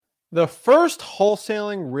The first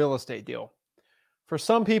wholesaling real estate deal. For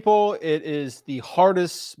some people, it is the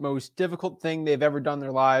hardest, most difficult thing they've ever done in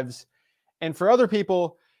their lives. And for other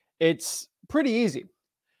people, it's pretty easy.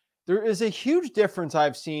 There is a huge difference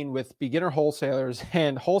I've seen with beginner wholesalers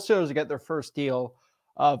and wholesalers that get their first deal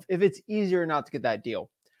of if it's easier or not to get that deal.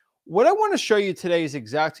 What I want to show you today is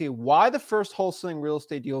exactly why the first wholesaling real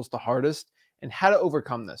estate deal is the hardest and how to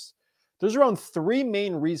overcome this. There's around three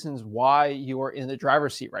main reasons why you are in the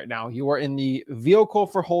driver's seat right now. You are in the vehicle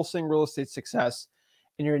for wholesaling real estate success,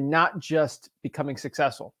 and you're not just becoming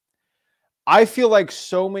successful. I feel like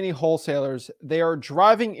so many wholesalers, they are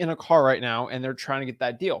driving in a car right now and they're trying to get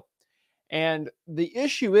that deal. And the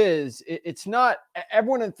issue is, it's not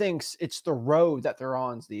everyone thinks it's the road that they're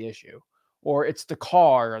on is the issue, or it's the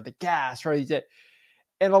car or the gas, right?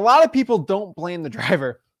 And a lot of people don't blame the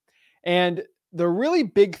driver. And the really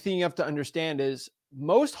big thing you have to understand is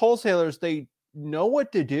most wholesalers, they know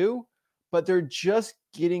what to do, but they're just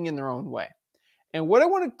getting in their own way. And what I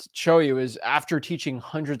wanted to show you is after teaching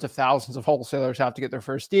hundreds of thousands of wholesalers how to get their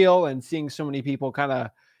first deal and seeing so many people kind of,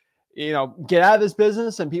 get out of this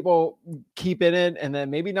business and people keep in it and then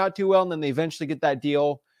maybe not do well. And then they eventually get that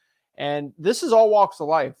deal. And this is all walks of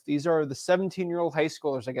life. These are the 17-year-old high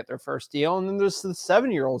schoolers that get their first deal. And then there's the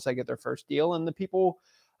 7-year-olds that get their first deal. And the people,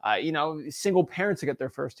 single parents that get their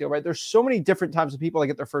first deal, right? There's so many different types of people that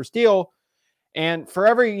get their first deal. And for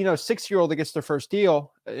every, 6-year-old that gets their first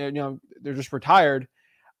deal, they're just retired.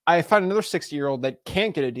 I find another 60-year-old that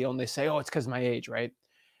can't get a deal and they say, oh, it's because of my age, right?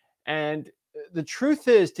 And the truth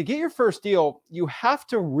is, to get your first deal, you have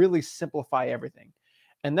to really simplify everything.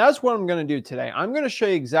 And that's what I'm going to do today. I'm going to show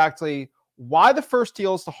you exactly why the first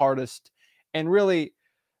deal is the hardest and really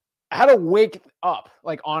how to wake up.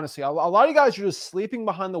 Like, honestly, a lot of you guys are just sleeping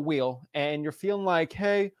behind the wheel and you're feeling like,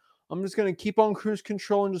 hey, I'm just going to keep on cruise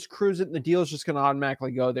control and just cruise it. And the deal is just going to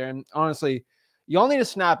automatically go there. And honestly, you all need to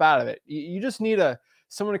snap out of it. You just need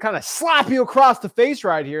someone to kind of slap you across the face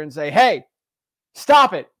right here and say, hey,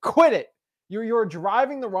 stop it, quit it. You're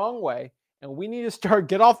driving the wrong way. And we need to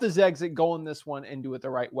get off this exit, go on this one and do it the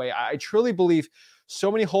right way. I truly believe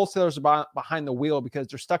so many wholesalers are behind the wheel because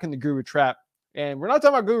they're stuck in the guru trap. And we're not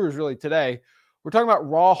talking about gurus really today. We're talking about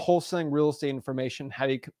raw wholesaling real estate information, how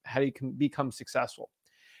you can become successful.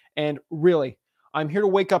 And really, I'm here to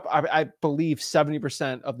wake up, I believe,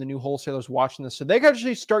 70% of the new wholesalers watching this so they can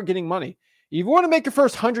actually start getting money. If you want to make your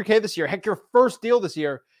first 100K this year, heck, your first deal this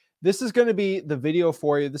year, this is going to be the video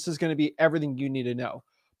for you. This is going to be everything you need to know.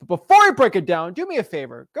 But before I break it down, do me a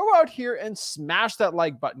favor. Go out here and smash that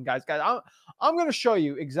like button, guys. I'm going to show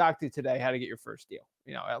you exactly today how to get your first deal.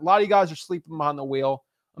 A lot of you guys are sleeping behind the wheel.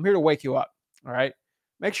 I'm here to wake you up. All right.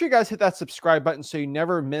 Make sure you guys hit that subscribe button so you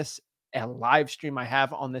never miss a live stream I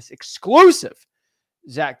have on this exclusive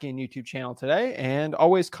Zach Gain YouTube channel today. And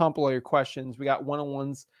always compile your questions. We got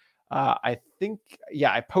one-on-ones. I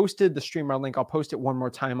posted the streamer link. I'll post it one more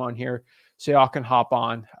time on here so y'all can hop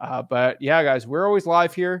on. But yeah, guys, we're always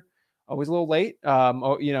live here, always a little late,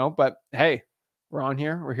 but hey, we're on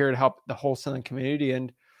here. We're here to help the wholesaling community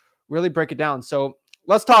and really break it down. So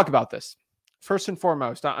let's talk about this. First and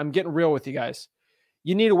foremost, I'm getting real with you guys.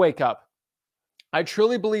 You need to wake up. I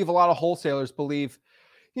truly believe a lot of wholesalers believe,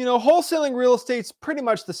 wholesaling real estate's pretty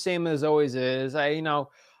much the same as always is.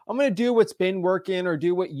 I'm going to do what's been working or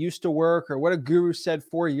do what used to work or what a guru said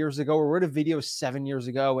 4 years ago or what a video 7 years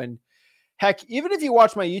ago. And heck, even if you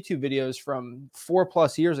watch my YouTube videos from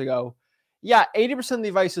 4+ years ago, yeah, 80% of the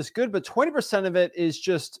advice is good, but 20% of it is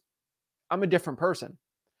just, I'm a different person.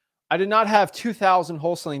 I did not have 2,000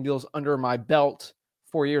 wholesaling deals under my belt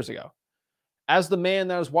 4 years ago. As the man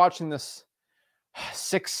that was watching this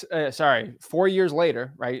 4 years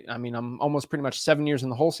later, right? I mean, I'm almost pretty much 7 years in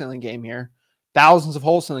the wholesaling game here. Thousands of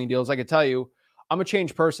wholesaling deals. I could tell you, I'm a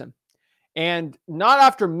changed person. And not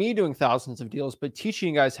after me doing thousands of deals, but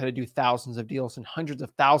teaching you guys how to do thousands of deals and hundreds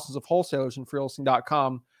of thousands of wholesalers in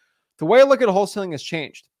freewholesaling.com. The way I look at wholesaling has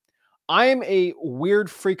changed. I am a weird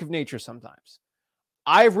freak of nature sometimes.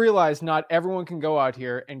 I've realized not everyone can go out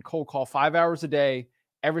here and cold call 5 hours a day,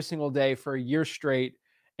 every single day for a year straight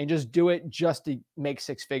and just do it just to make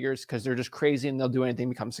six figures because they're just crazy and they'll do anything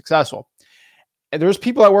to become successful. And there's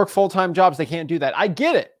people that work full-time jobs. They can't do that. I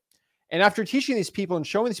get it. And after teaching these people and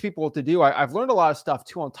showing these people what to do, I've learned a lot of stuff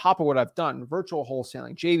too on top of what I've done, virtual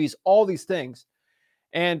wholesaling, JVs, all these things.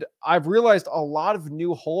 And I've realized a lot of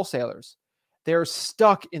new wholesalers, they're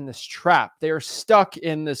stuck in this trap. They're stuck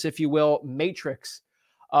in this, if you will, matrix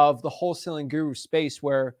of the wholesaling guru space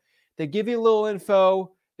where they give you a little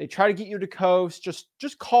info. They try to get you to coast,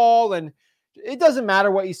 just call. And it doesn't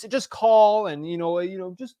matter what you say, just call and,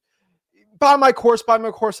 just buy my course,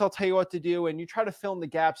 I'll tell you what to do. And you try to fill in the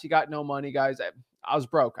gaps. You got no money, guys. I was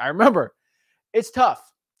broke. I remember it's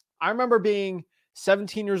tough. I remember being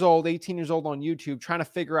 17 years old, 18 years old on YouTube, trying to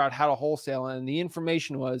figure out how to wholesale. And the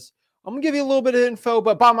information was, I'm going to give you a little bit of info,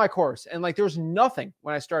 but buy my course. And like, there was nothing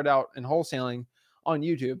when I started out in wholesaling on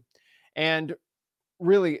YouTube. And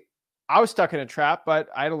really, I was stuck in a trap, but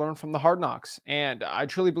I had to learn from the hard knocks. And I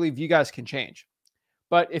truly believe you guys can change.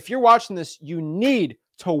 But if you're watching this, you need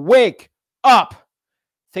to wake up.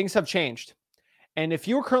 Things have changed. And if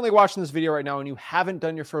you're currently watching this video right now and you haven't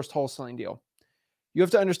done your first wholesaling deal, you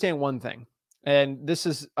have to understand one thing. And this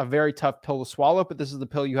is a very tough pill to swallow, but this is the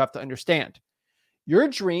pill you have to understand. Your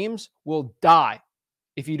dreams will die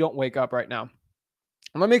if you don't wake up right now.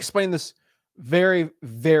 And let me explain this very,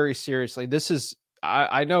 very seriously. This is,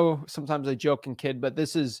 I know sometimes I joke and kid, but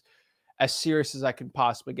this is as serious as I can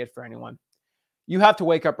possibly get for anyone. You have to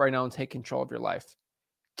wake up right now and take control of your life.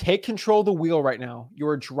 Take control of the wheel right now. You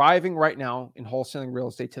are driving right now in wholesaling real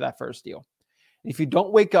estate to that first deal. If you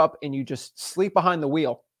don't wake up and you just sleep behind the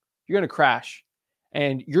wheel, you're going to crash.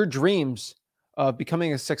 And your dreams of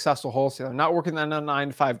becoming a successful wholesaler, not working on a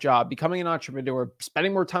 9-to-5 job, becoming an entrepreneur,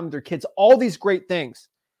 spending more time with your kids, all these great things,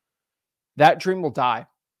 that dream will die.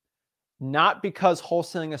 Not because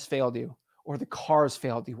wholesaling has failed you, or the car has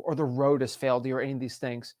failed you, or the road has failed you, or any of these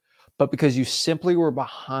things, but because you simply were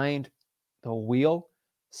behind the wheel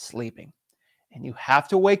sleeping. And you have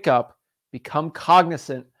to wake up, become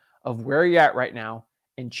cognizant of where you're at right now,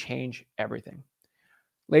 and change everything.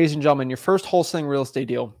 Ladies and gentlemen, your first wholesaling real estate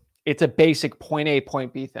deal, it's a basic point A,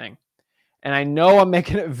 point B thing. And I know I'm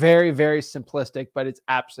making it very, very simplistic, but it's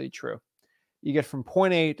absolutely true. You get from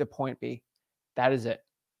point A to point B. That is it.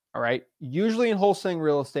 All right. Usually in wholesaling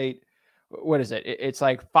real estate, what is it? It's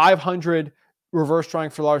like 500 reverse drawing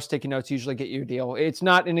for large sticky notes usually get you a deal. It's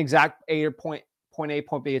not an exact A or point A,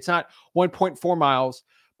 point B. It's not 1.4 miles,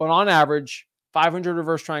 but on average, 500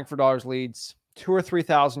 reverse drawing for dollars leads, 2,000 or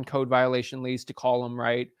 3,000 code violation leads to call them,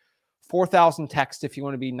 right? 4,000 text if you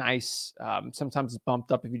want to be nice. Sometimes it's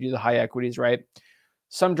bumped up if you do the high equities, right?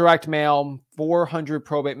 Some direct mail, 400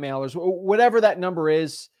 probate mailers, whatever that number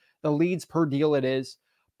is, the leads per deal it is.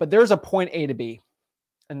 But there's a point A to B,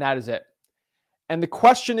 and that is it. And the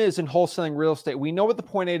question is in wholesaling real estate, we know what the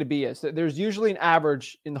point A to B is. There's usually an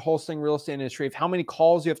average in the wholesaling real estate industry of how many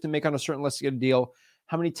calls you have to make on a certain list to get a deal,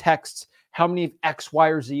 how many texts, how many X, Y,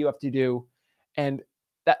 or Z you have to do. And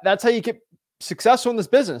that's how you get successful in this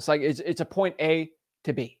business. Like it's a point A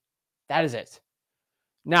to B. That is it.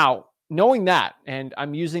 Now, knowing that, and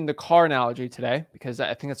I'm using the car analogy today because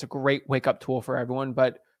I think that's a great wake-up tool for everyone,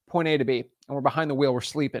 but point A to B, and we're behind the wheel, we're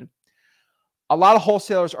sleeping. A lot of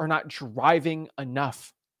wholesalers are not driving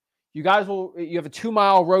enough. You have a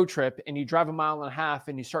 2-mile road trip and you drive 1.5 miles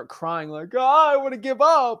and you start crying like, oh, I want to give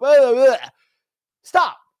up. Blah, blah, blah.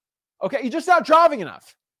 Stop. Okay. You're just not driving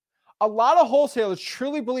enough. A lot of wholesalers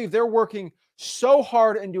truly believe they're working so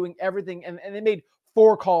hard and doing everything. And they made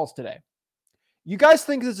 4 calls today. You guys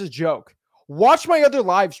think this is a joke. Watch my other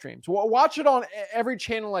live streams. Watch it on every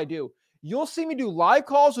channel I do. You'll see me do live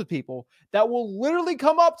calls with people that will literally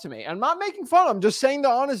come up to me. I'm not making fun. I'm just saying the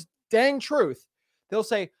honest dang truth. They'll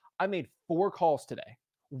say, I made 4 calls today.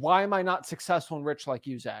 Why am I not successful and rich like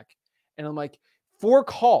you, Zach? And I'm like, 4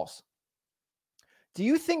 calls. Do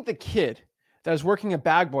you think the kid that was working a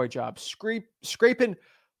bag boy job, scraping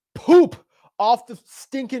poop off the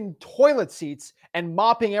stinking toilet seats and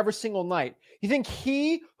mopping every single night, you think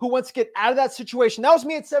he who wants to get out of that situation, that was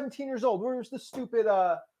me at 17 years old. Where's the stupid,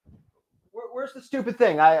 where's the stupid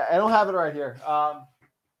thing? I don't have it right here. I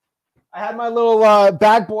had my little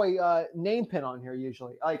bag boy name pin on here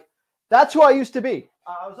usually. Like, that's who I used to be.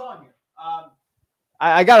 I was on here.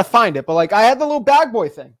 I got to find it, but like I had the little bag boy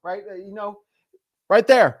thing, right? Right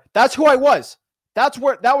there. That's who I was. That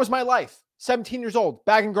was my life. 17 years old,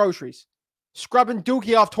 bagging groceries, scrubbing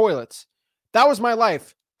dookie off toilets. That was my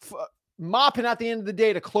life. Mopping at the end of the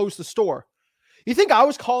day to close the store. You think I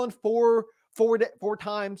was calling four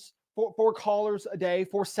times, four callers a day,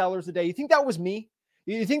 4 sellers a day? You think that was me?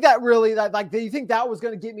 You think that really, you think that was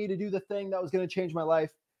going to get me to do the thing that was going to change my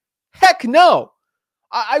life? Heck no.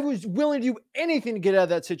 I was willing to do anything to get out of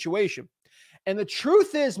that situation. And the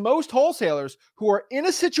truth is, most wholesalers who are in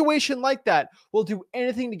a situation like that will do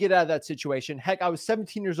anything to get out of that situation. Heck, I was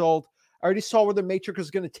 17 years old. I already saw where the matrix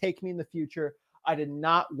was going to take me in the future. I did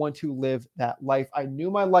not want to live that life. I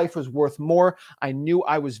knew my life was worth more. I knew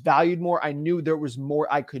I was valued more. I knew there was more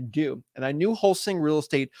I could do. And I knew wholesaling real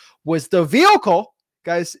estate was the vehicle,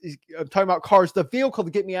 guys, I'm talking about cars, the vehicle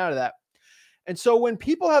to get me out of that. And so when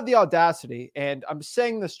people have the audacity, and I'm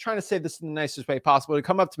saying this, trying to say this in the nicest way possible, to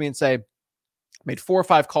come up to me and say, made 4 or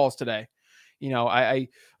 5 calls today.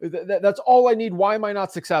 That's all I need. Why am I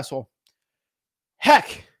not successful?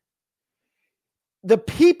 Heck, the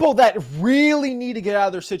people that really need to get out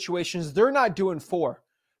of their situations, they're not doing 4.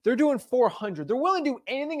 They're doing 400. They're willing to do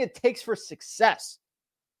anything it takes for success.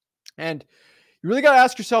 And you really got to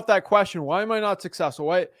ask yourself that question. Why am I not successful?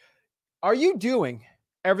 Why are you doing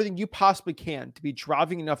everything you possibly can to be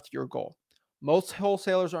driving enough to your goal? Most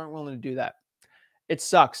wholesalers aren't willing to do that. It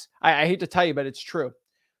sucks. I hate to tell you, but it's true.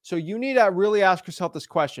 So you need to really ask yourself this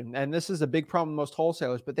question. And this is a big problem with most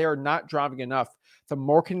wholesalers, but they are not driving enough. The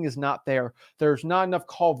marketing is not there. There's not enough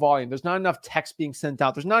call volume. There's not enough text being sent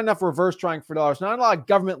out. There's not enough reverse drawing for dollars. Not a lot of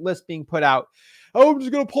government lists being put out. Oh, I'm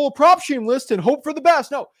just going to pull a prop stream list and hope for the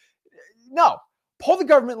best. No. Pull the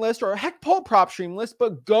government list, or heck, pull a prop stream list,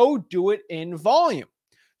 but go do it in volume.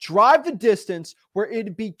 Drive the distance where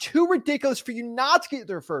it'd be too ridiculous for you not to get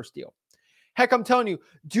their first deal. Heck, I'm telling you,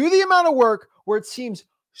 do the amount of work where it seems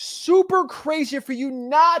super crazy for you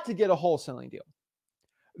not to get a wholesaling deal.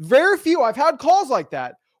 Very few. I've had calls like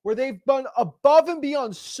that where they've done above and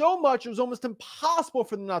beyond so much, it was almost impossible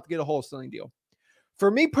for them not to get a wholesaling deal. For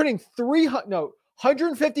me, putting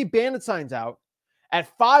 150 bandit signs out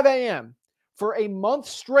at 5 a.m. for a month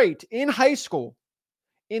straight in high school,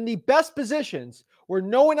 in the best positions where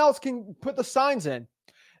no one else can put the signs in,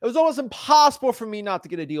 it was almost impossible for me not to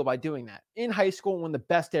get a deal by doing that in high school in one of the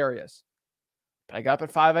best areas. But I got up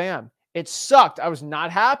at 5 a.m. It sucked. I was not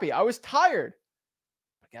happy. I was tired.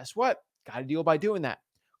 But guess what? Got a deal by doing that.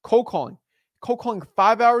 Cold calling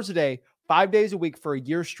 5 hours a day, 5 days a week for a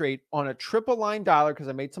year straight on a triple line dialer because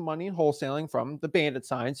I made some money in wholesaling from the bandit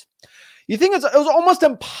signs. You think it was almost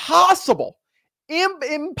impossible.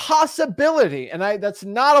 Impossibility. And that's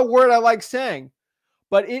not a word I like saying.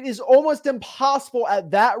 But it is almost impossible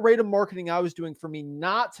at that rate of marketing I was doing for me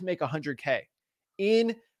not to make 100K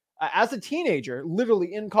as a teenager,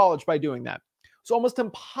 literally in college by doing that. It's almost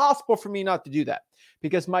impossible for me not to do that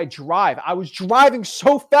because my drive, I was driving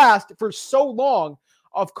so fast for so long.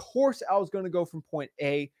 Of course, I was going to go from point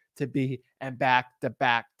A to B and back to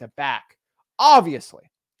back to back, obviously.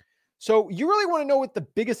 So you really want to know what the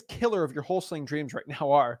biggest killer of your wholesaling dreams right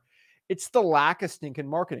now are. It's the lack of stinking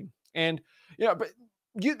marketing. And,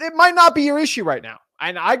 it might not be your issue right now.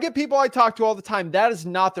 And I get people I talk to all the time. That is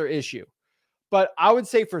not their issue. But I would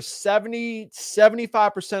say for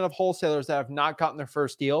 75% of wholesalers that have not gotten their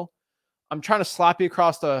first deal, I'm trying to slap you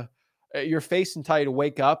across your face and tell you to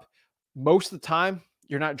wake up. Most of the time,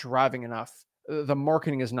 you're not driving enough. The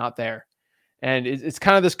marketing is not there. And it's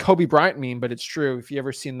kind of this Kobe Bryant meme, but it's true. If you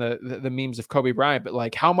ever seen the memes of Kobe Bryant, but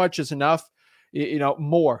like how much is enough?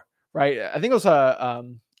 More, right? I think it was a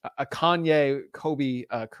Kanye Kobe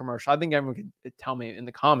commercial. I think everyone could tell me in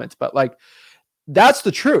the comments, but like that's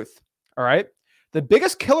the truth. All right. The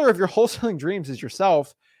biggest killer of your wholesaling dreams is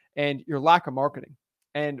yourself and your lack of marketing.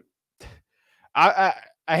 And I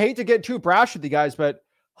hate to get too brash with you guys, but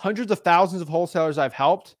hundreds of thousands of wholesalers I've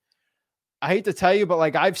helped. I hate to tell you, but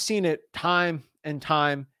like I've seen it time and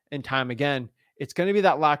time and time again. It's going to be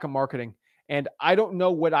that lack of marketing. And I don't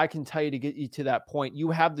know what I can tell you to get you to that point.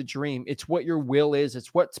 You have the dream. It's what your will is.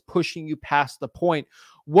 It's what's pushing you past the point.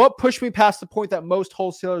 What pushed me past the point that most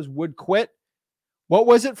wholesalers would quit? What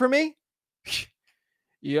was it for me?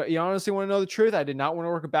 You honestly want to know the truth? I did not want to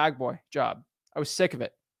work a bag boy job. I was sick of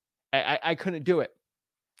it. I couldn't do it.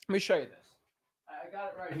 Let me show you this. I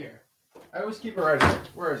got it right here. I always keep it right here.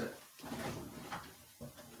 Where is it?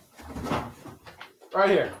 Right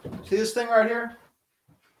here. See this thing right here?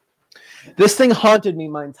 This thing haunted me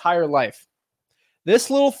my entire life. This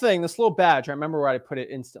little thing, this little badge, I remember where I put it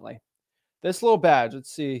instantly. This little badge,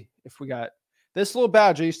 let's see if we got this little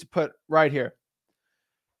badge I used to put right here.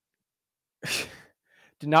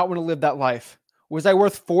 Did not want to live that life. Was I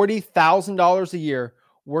worth $40,000 a year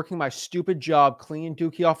working my stupid job, cleaning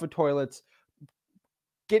dookie off of toilets,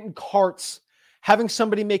 getting carts, having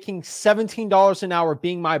somebody making $17 an hour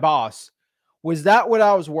being my boss? Was that what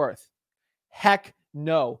I was worth? Heck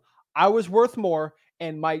no. I was worth more,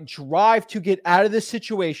 and my drive to get out of this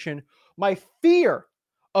situation, my fear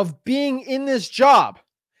of being in this job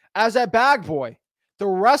as a bag boy the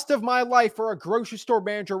rest of my life for a grocery store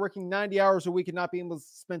manager working 90 hours a week and not being able to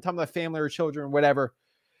spend time with my family or children or whatever,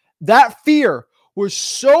 that fear was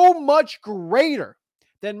so much greater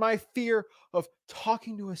than my fear of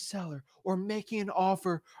talking to a seller or making an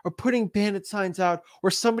offer or putting bandit signs out or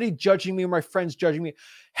somebody judging me or my friends judging me.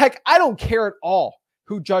 Heck, I don't care at all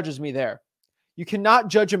who judges me there. You cannot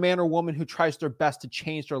judge a man or woman who tries their best to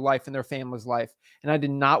change their life and their family's life. And I did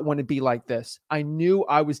not want to be like this. I knew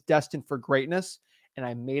I was destined for greatness and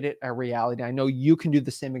I made it a reality. I know you can do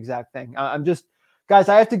the same exact thing. Guys,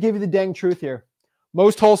 I have to give you the dang truth here.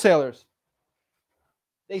 Most wholesalers,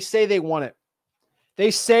 They say they want it. They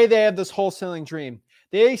say they have this wholesaling dream.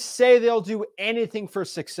 They say they'll do anything for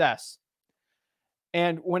success.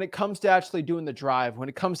 And when it comes to actually doing the drive, when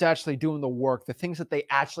it comes to actually doing the work, the things that they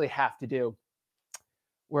actually have to do,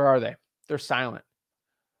 where are they? They're silent.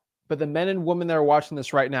 But the men and women that are watching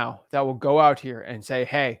this right now that will go out here and say,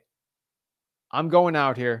 hey, I'm going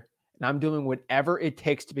out here and I'm doing whatever it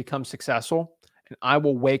takes to become successful. And I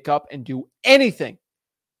will wake up and do anything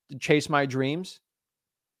to chase my dreams.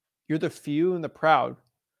 You're the few and the proud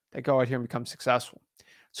that go out here and become successful.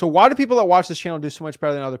 So why do people that watch this channel do so much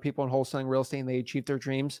better than other people in wholesaling real estate and they achieve their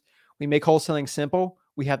dreams? We make wholesaling simple.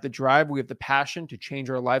 We have the drive. We have the passion to change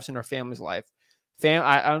our lives and our family's life.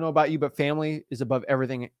 I don't know about you, but family is above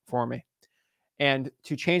everything for me. And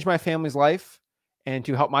to change my family's life and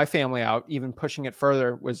to help my family out, even pushing it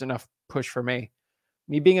further, was enough push for me.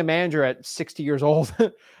 Me being a manager at 60 years old,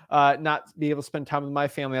 not be able to spend time with my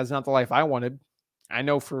family, that's not the life I wanted. I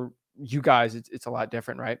know for you guys, it's a lot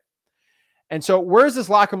different, right? And so where's this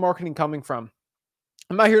lack of marketing coming from?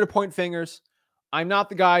 I'm not here to point fingers. I'm not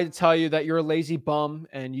the guy to tell you that you're a lazy bum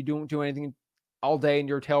and you don't do anything all day and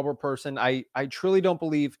you're a terrible person. I truly don't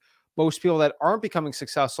believe most people that aren't becoming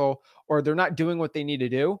successful or they're not doing what they need to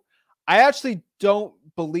do. I actually don't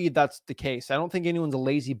believe that's the case. I don't think anyone's a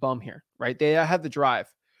lazy bum here, right? They have the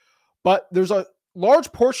drive. But there's a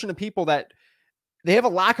large portion of people that they have a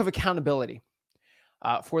lack of accountability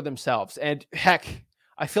for themselves. And heck,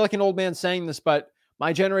 I feel like an old man saying this, but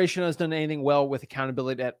my generation hasn't done anything well with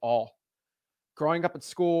accountability at all. Growing up at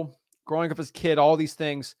school, growing up as a kid, all these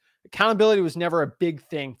things, accountability was never a big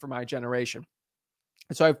thing for my generation.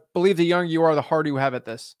 And so I believe the younger you are, the harder you have at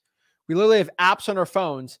this. We literally have apps on our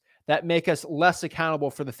phones that make us less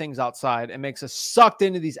accountable for the things outside and makes us sucked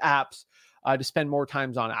into these apps to spend more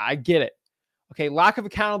times on it. I get it. Okay, lack of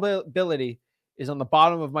accountability is on the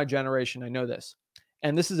bottom of my generation. I know this.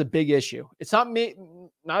 And this is a big issue. It's not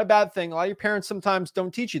a bad thing. A lot of your parents sometimes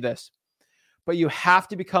don't teach you this, but you have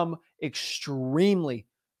to become extremely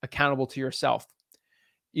accountable to yourself.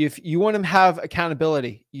 If you want to have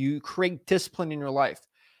accountability, you create discipline in your life.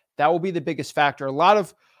 That will be the biggest factor.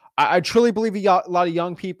 I truly believe a lot of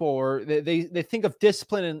young people, or they think of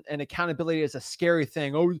discipline and accountability as a scary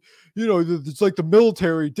thing. Oh, it's like the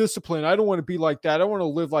military discipline. I don't want to be like that. I don't want to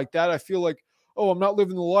live like that. I feel like, oh, I'm not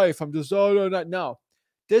living the life. I'm just, no.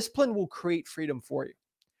 Discipline will create freedom for you.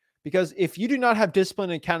 Because if you do not have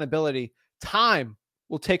discipline and accountability, time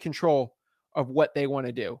will take control of what they want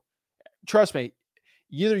to do. Trust me,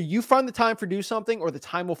 either you find the time for do something or the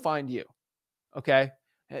time will find you. Okay?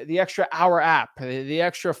 The extra hour app, the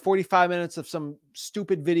extra 45 minutes of some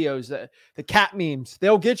stupid videos, the cat memes,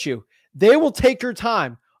 they'll get you. They will take your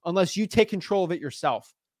time unless you take control of it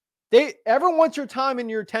yourself. Everyone wants your time and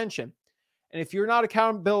your attention. And if you're not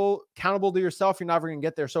accountable to yourself, you're never going to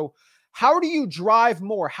get there. So how do you drive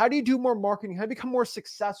more? How do you do more marketing? How do you become more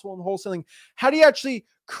successful in wholesaling? How do you actually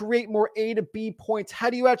create more A to B points? How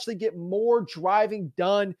do you actually get more driving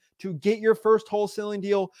done to get your first wholesaling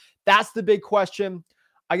deal? That's the big question.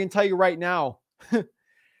 I can tell you right now,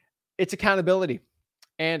 it's accountability.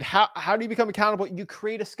 And how do you become accountable? You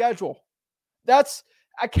create a schedule. That's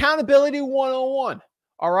accountability 101.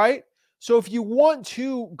 All right. So if you want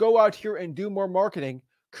to go out here and do more marketing,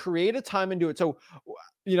 create a time and do it. So,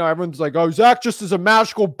 everyone's like, oh, Zach just is a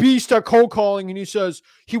magical beast at cold calling. And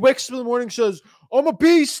he wakes up in the morning and says, I'm a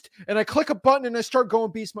beast. And I click a button and I start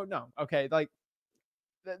going beast mode. No. Okay. Like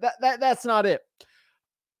that's not it.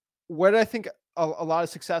 Where do I think a lot of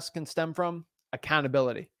success can stem from?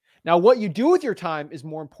 Accountability. Now, what you do with your time is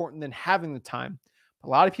more important than having the time. A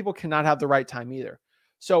lot of people cannot have the right time either.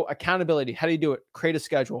 So accountability, how do you do it? Create a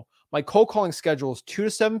schedule. My cold calling schedule is 2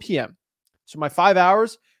 to 7 p.m. So my 5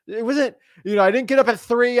 hours, it wasn't, I didn't get up at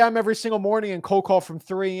 3 a.m. every single morning and cold call from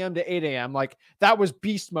 3 a.m. to 8 a.m. Like that was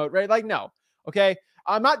beast mode, right? Like, no. Okay.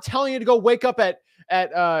 I'm not telling you to go wake up at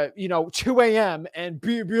 2 a.m. and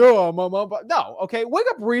be no. Okay. Wake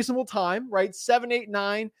up reasonable time, right? 7, 8,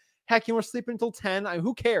 9. Heck, you want to sleep until 10.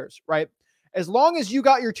 Who cares, right? As long as you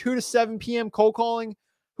got your 2 to 7 p.m. cold calling,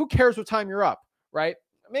 who cares what time you're up, right?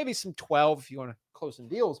 Maybe some 12 if you want to close some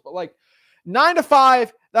deals, but like 9 to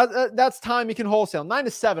 5, that's time you can wholesale. 9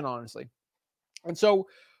 to 7, honestly. And so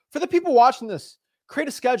for the people watching this, create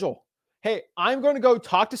a schedule. Hey, I'm going to go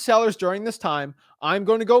talk to sellers during this time. I'm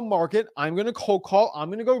going to go market. I'm going to cold call. I'm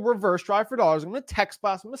going to go reverse drive for dollars. I'm going to text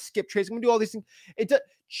blast. I'm going to skip trades. I'm going to do all these things.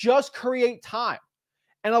 Just create time.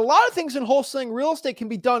 And a lot of things in wholesaling real estate can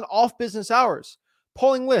be done off business hours.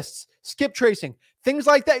 Pulling lists, skip tracing, things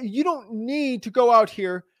like that. You don't need to go out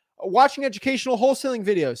here watching educational wholesaling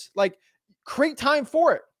videos. Like, create time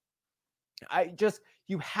for it.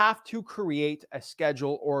 You have to create a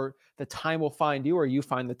schedule, or the time will find you, or you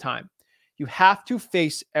find the time. You have to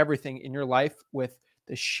face everything in your life with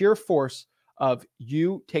the sheer force of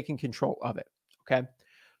you taking control of it. Okay.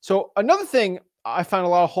 So another thing I find a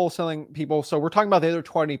lot of wholesaling people. So we're talking about the other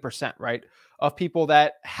 20%, right? Of people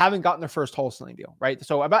that haven't gotten their first wholesaling deal, right?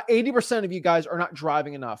 So about 80% of you guys are not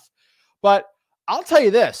driving enough. But I'll tell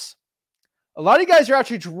you this, a lot of you guys are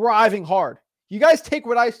actually driving hard. You guys take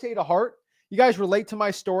what I say to heart. You guys relate to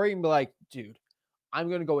my story and be like, dude, I'm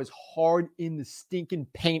going to go as hard in the stinking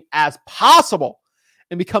paint as possible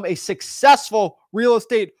and become a successful real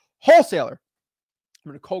estate wholesaler.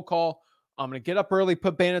 I'm going to cold call. I'm going to get up early,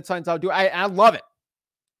 put bandit signs out. I love it.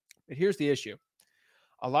 But here's the issue.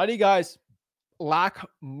 A lot of you guys lack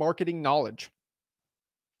marketing knowledge.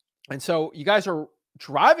 And so you guys are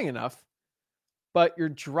driving enough, but you're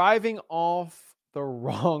driving off the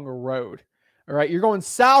wrong road. All right. You're going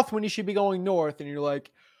south when you should be going north. And you're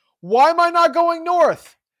like, why am I not going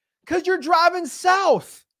north? Because you're driving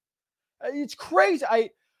south. It's crazy.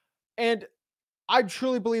 I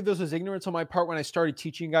truly believe this was ignorance on my part when I started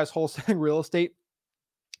teaching you guys wholesaling real estate.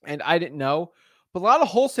 And I didn't know. But a lot of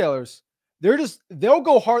wholesalers, they'll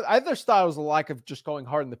go hard. I their style is a lack of just going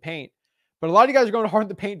hard in the paint. But a lot of you guys are going hard in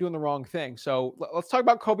the paint doing the wrong thing. So let's talk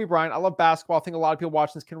about Kobe Bryant. I love basketball. I think a lot of people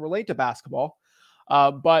watching this can relate to basketball.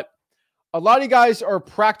 But a lot of you guys are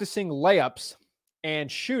practicing layups and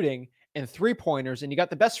shooting and three-pointers, and you got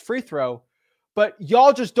the best free throw, but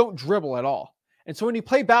y'all just don't dribble at all. And so when you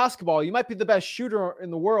play basketball, you might be the best shooter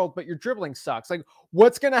in the world, but your dribbling sucks. Like,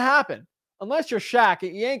 what's going to happen? Unless you're Shaq,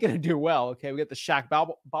 you ain't going to do well. Okay, we got the Shaq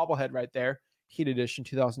bobblehead right there. Heat Edition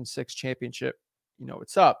 2006 championship. You know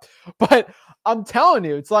what's up. But I'm telling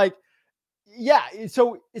you, it's like, yeah,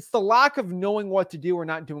 so it's the lack of knowing what to do or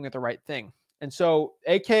not doing it the right thing. And so,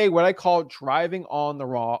 aka what I call driving on the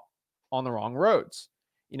wrong roads,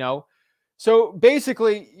 you know? So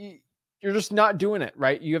basically, you're just not doing it,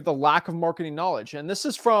 right? You have the lack of marketing knowledge. And this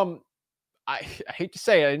is from, I hate to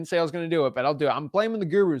say it, I didn't say I was going to do it, but I'll do it. I'm blaming the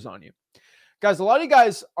gurus on you. Guys, a lot of you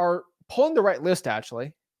guys are pulling the right list,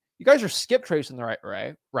 actually. You guys are skip tracing the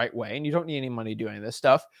right way, and you don't need any money to do any of this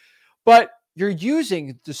stuff. But you're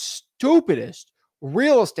using the stupidest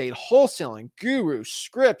real estate wholesaling guru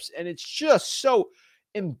scripts, and it's just so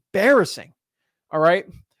embarrassing. All right.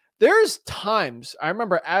 There's times I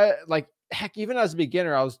remember, even as a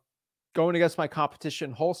beginner, I was going against my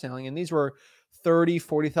competition wholesaling, and these were $30,000,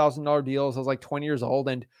 $40,000 deals. I was like 20 years old,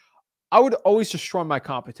 and I would always destroy my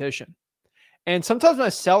competition. And sometimes my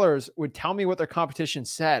sellers would tell me what their competition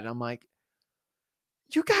said. And I'm like,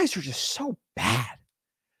 you guys are just so bad.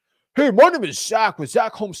 Hey, my name is Zach with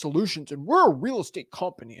Zach Home Solutions, and we're a real estate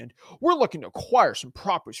company, and we're looking to acquire some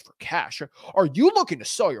properties for cash. Are you looking to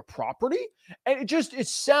sell your property? And it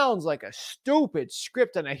sounds like a stupid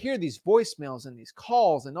script. And I hear these voicemails and these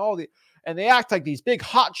calls and and they act like these big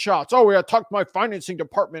hot shots. Oh, we got to talk to my financing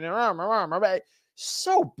department.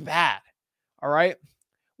 So bad. All right.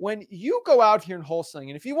 When you go out here in wholesaling,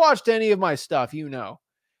 and if you watched any of my stuff, you know,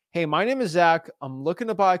 hey, my name is Zach. I'm looking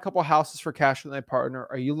to buy a couple houses for cash with my partner.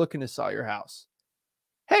 Are you looking to sell your house?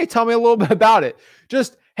 Hey, tell me a little bit about it.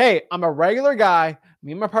 Just, hey, I'm a regular guy.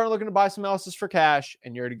 Me and my partner looking to buy some houses for cash,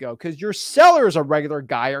 and you're to go. Because your seller is a regular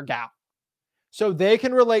guy or gal. So they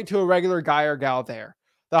can relate to a regular guy or gal there.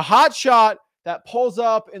 The hot shot that pulls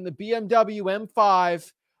up in the BMW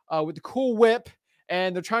M5 with the cool whip,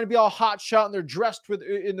 and they're trying to be all hot shot, and they're dressed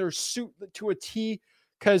in their suit to a T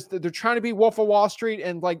because they're trying to be Wolf of Wall Street.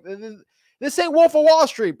 And like, this ain't Wolf of Wall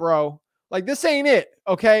Street, bro. Like, this ain't it.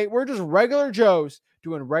 Okay. We're just regular Joes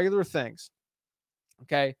doing regular things.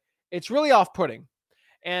 Okay. It's really off-putting.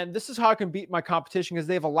 And this is how I can beat my competition, because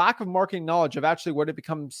they have a lack of marketing knowledge of actually what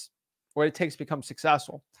it takes to become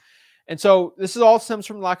successful. And so this is all stems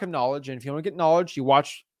from lack of knowledge. And if you want to get knowledge, you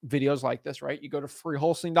watch videos like this, right? You go to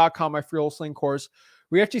freewholesaling.com, my free wholesaling course,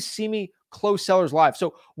 where you actually see me close sellers live.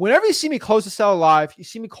 So whenever you see me close a seller live, you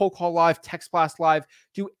see me cold call live, text blast live,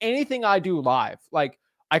 do anything I do live. Like,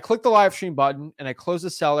 I click the live stream button and I close the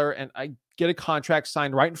seller and I get a contract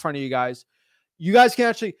signed right in front of you guys. You guys can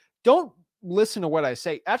actually, don't listen to what I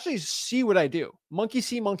say. Actually see what I do. Monkey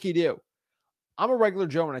see, monkey do. I'm a regular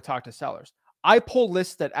Joe when I talk to sellers. I pull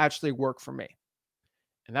lists that actually work for me.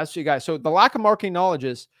 And that's you guys. So the lack of marketing knowledge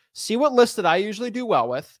is, see what lists that I usually do well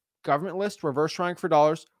with: government list, reverse drawing for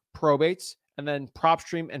dollars, probates, and then prop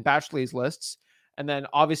stream and batch leads lists. And then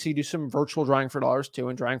obviously do some virtual drawing for dollars too,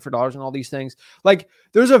 and drawing for dollars and all these things. Like,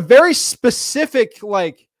 there's a very specific,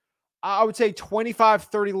 like, I would say 25,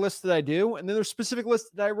 30 lists that I do. And then there's specific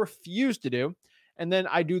lists that I refuse to do. And then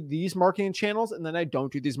I do these marketing channels, and then I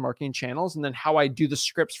don't do these marketing channels, and then how I do the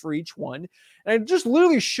scripts for each one. And I just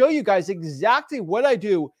literally show you guys exactly what I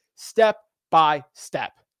do step by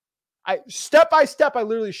step. Step by step, I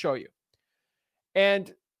literally show you.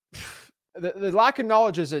 And the lack of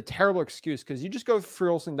knowledge is a terrible excuse, because you just go to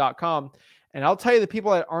freewholesaling.com, and I'll tell you the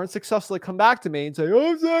people that aren't successful come back to me and say,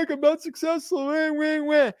 "Oh, Zach, I'm not successful."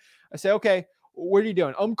 I say, "Okay, what are you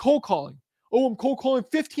doing?" "I'm cold calling." "Oh, I'm cold calling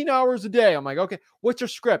 15 hours a day." I'm like, "Okay, what's your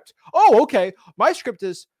script?" "Oh, okay. My script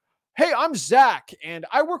is, hey, I'm Zach, and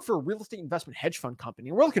I work for a real estate investment hedge fund company.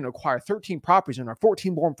 And we're looking to acquire 13 properties in our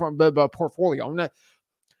 14 born portfolio."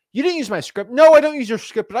 "You didn't use my script." "No, I don't use your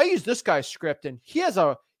script, but I use this guy's script, and he has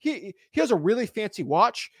a really fancy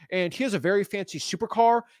watch, and he has a very fancy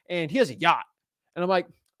supercar, and he has a yacht." And I'm like,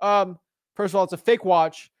 first of all, it's a fake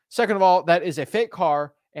watch. Second of all, that is a fake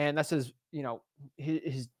car, and that's his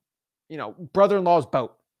brother-in-law's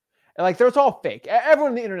boat. And like, it's all fake. Everyone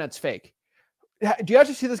on the internet's fake. Do you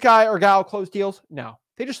actually see this guy or gal close deals? No.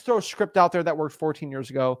 They just throw a script out there that worked 14 years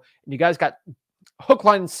ago, and you guys got hook,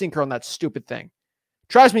 line, and sinker on that stupid thing.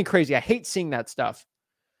 Drives me crazy. I hate seeing that stuff.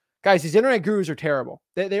 Guys, these internet gurus are terrible.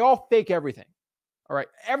 They all fake everything. All right.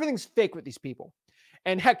 Everything's fake with these people.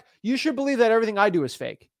 And heck, you should believe that everything I do is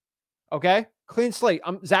fake. Okay? Clean slate.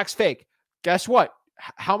 Zach's fake. Guess what?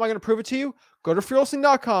 How am I going to prove it to you? Go to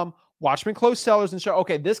freewholesaling.com, watch me close sellers, and show,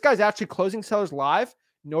 okay, this guy's actually closing sellers live.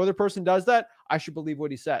 No other person does that. I should believe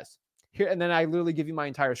what he says. Here, and then I literally give you my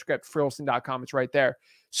entire script, freewholesaling.com. It's right there.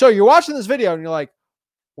 So you're watching this video and you're like,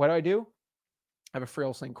 what do? I have a free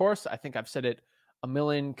wholesaling course. I think I've said it a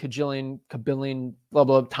million, kajillion, kabillion, blah,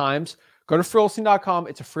 blah times. Go to freewholesaling.com.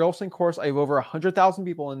 It's a free wholesaling course. I have over 100,000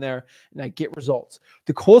 people in there, and I get results.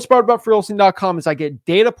 The coolest part about freewholesaling.com is I get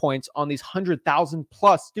data points on these 100,000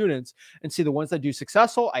 plus students and see the ones that do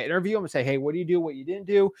successful. I interview them and say, hey, what do you do? What you didn't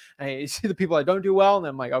do? And I see the people that don't do well. And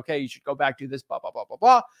I'm like, okay, you should go back, do this, blah, blah, blah, blah,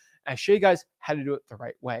 blah. And I show you guys how to do it the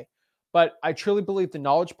right way. But I truly believe the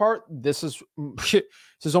knowledge part, this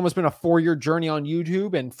has almost been a 4-year journey on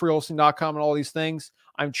YouTube and freewholesaling.com and all these things.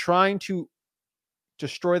 I'm trying to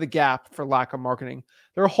destroy the gap for lack of marketing.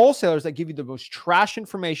 There are wholesalers that give you the most trash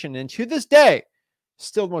information. And to this day,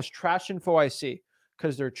 still the most trash info I see,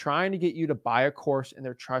 because they're trying to get you to buy a course and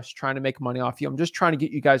they're just trying to make money off you. I'm just trying to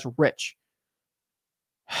get you guys rich.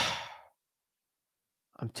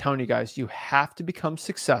 I'm telling you guys, you have to become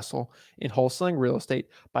successful in wholesaling real estate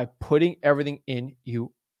by putting everything in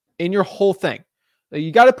your whole thing.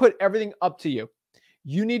 You got to put everything up to you.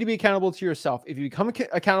 You need to be accountable to yourself. If you become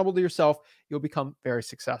accountable to yourself, you'll become very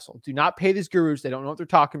successful. Do not pay these gurus. They don't know what they're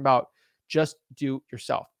talking about. Just do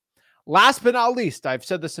yourself. Last but not least, I've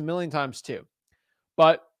said this a million times too,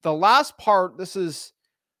 but the last part, this is,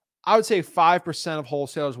 I would say 5% of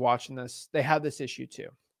wholesalers watching this, they have this issue too.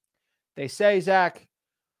 They say, Zach,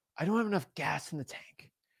 I don't have enough gas in the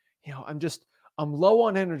tank. I'm low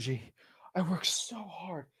on energy. I work so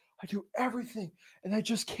hard. I do everything and I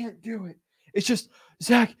just can't do it. It's just,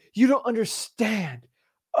 Zach, you don't understand.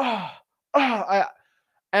 And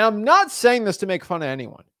I'm not saying this to make fun of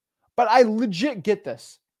anyone, but I legit get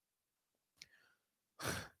this.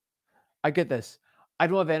 I get this. I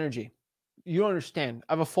don't have energy. You don't understand.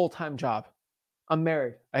 I have a full-time job. I'm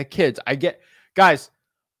married. I have kids. Guys,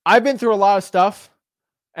 I've been through a lot of stuff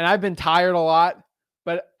and I've been tired a lot,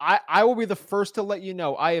 but I will be the first to let you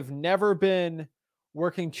know, I have never been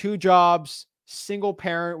working 2 jobs, single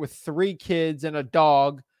parent with 3 kids and a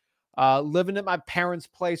dog, living at my parents'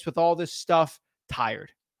 place with all this stuff, tired.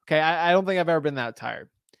 Okay. I don't think I've ever been that tired,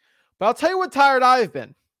 but I'll tell you what tired I've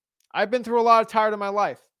been. I've been through a lot of tired in my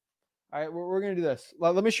life. All right. We're going to do this.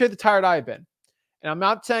 Let me show you the tired I've been. And I'm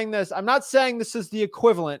not saying this is the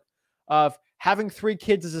equivalent of having 3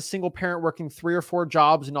 kids as a single parent, working 3 or 4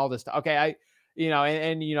 jobs and all this stuff. Okay. I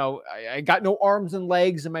got no arms and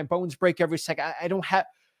legs and my bones break every second.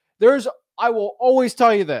 I will always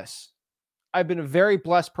tell you this. I've been a very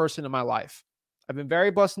blessed person in my life. I've been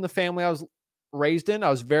very blessed in the family I was raised in. I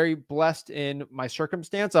was very blessed in my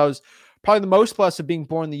circumstance. I was probably the most blessed of being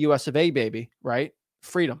born in the US of A, baby, right?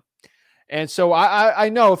 Freedom. And so I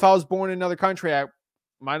know if I was born in another country, I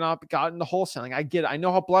might not have gotten the wholesaling. I get it. I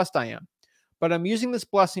know how blessed I am. But I'm using this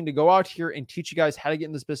blessing to go out here and teach you guys how to get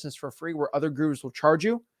in this business for free, where other gurus will charge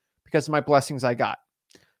you because of my blessings I got.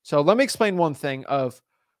 So let me explain one thing of,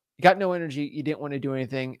 you got no energy, you didn't want to do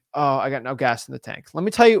anything. Oh, I got no gas in the tank. Let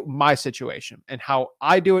me tell you my situation and how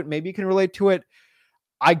I do it. Maybe you can relate to it.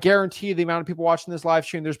 I guarantee the amount of people watching this live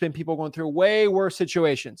stream, there's been people going through way worse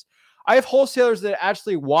situations. I have wholesalers that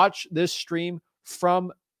actually watch this stream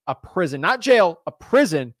from a prison, not jail, a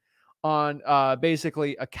prison, on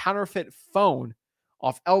basically a counterfeit phone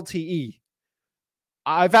off LTE.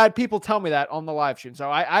 I've had people tell me that on the live stream. So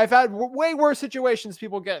I've had way worse situations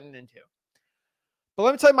people getting into. But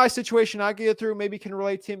let me tell you my situation I get through. Maybe you can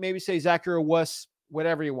relate to it. Maybe say, Zach, you're a wuss,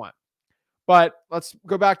 whatever you want. But let's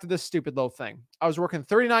go back to this stupid little thing. I was working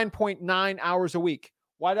 39.9 hours a week.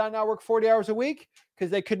 Why did I not work 40 hours a week? Because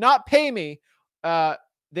they could not pay me. They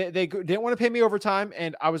didn't want to pay me overtime,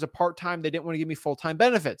 and I was a part-time. They didn't want to give me full-time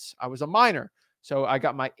benefits. I was a minor. So I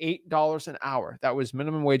got my $8 an hour. That was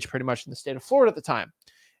minimum wage pretty much in the state of Florida at the time.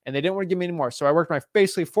 And they didn't want to give me any more. So I worked my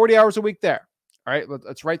basically 40 hours a week there. All right,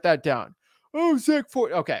 let's write that down. Oh, Zach,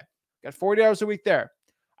 40. Okay, got 40 hours a week there.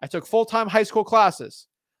 I took full-time high school classes.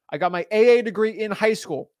 I got my AA degree in high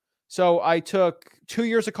school. So I took 2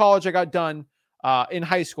 years of college. I got done in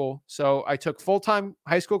high school. So I took full-time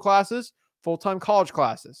high school classes, full-time college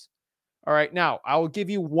classes. All right, now I will give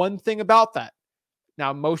you one thing about that.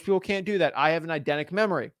 Now, most people can't do that. I have an eidetic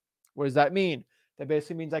memory. What does that mean? That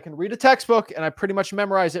basically means I can read a textbook and I pretty much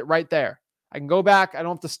memorize it right there. I can go back, I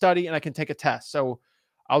don't have to study, and I can take a test. So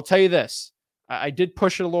I'll tell you this. I did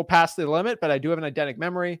push it a little past the limit, but I do have an eidetic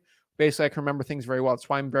memory. Basically, I can remember things very well. That's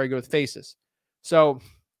why I'm very good with faces. So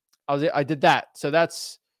I did that. So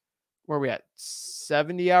that's where we at?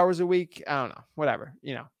 70 hours a week? I don't know. Whatever.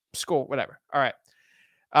 School, whatever. All right.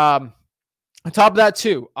 On top of that,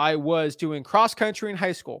 too, I was doing cross country in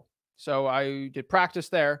high school. So I did practice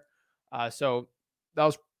there. So that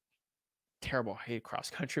was terrible. I hate cross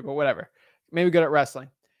country, but whatever. Maybe good at wrestling.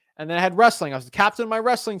 And then I had wrestling. I was the captain of my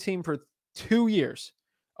wrestling team for 2 years.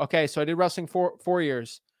 Okay, so I did wrestling for 4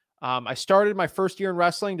 years. I started my first year in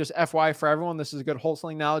wrestling, just FYI for everyone. This is a good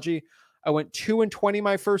wholesaling analogy. I went 2-20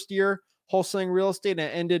 my first year wholesaling real estate, and I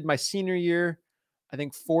ended my senior year, I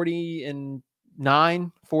think 40-9,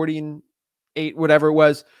 40-8, whatever it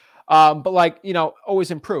was. But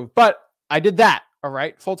always improve. But I did that. All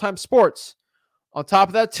right. Full-time sports. On top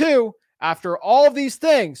of that, too, after all of these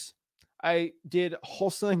things, I did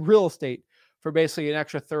wholesaling real estate for basically an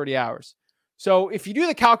extra 30 hours. So if you do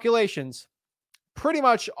the calculations, pretty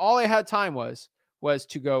much all I had time was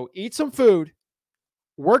to go eat some food,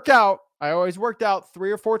 work out. I always worked out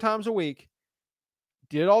 3 or 4 times a week,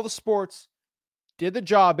 did all the sports, did the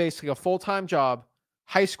job, basically a full-time job,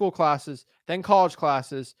 high school classes, then college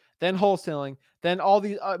classes, then wholesaling, then all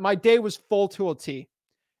these. My day was full to a T.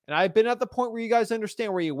 And I've been at the point where you guys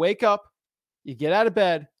understand where you wake up, you get out of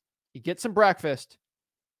bed, you get some breakfast,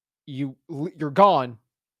 you're gone,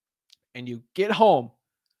 and you get home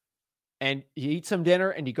and you eat some dinner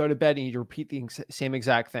and you go to bed and you repeat the same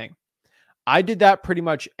exact thing. I did that pretty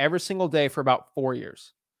much every single day for about 4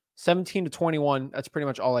 years. 17 to 21, that's pretty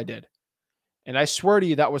much all I did. And I swear to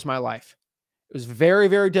you, that was my life. It was very,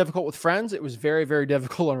 very difficult with friends. It was very, very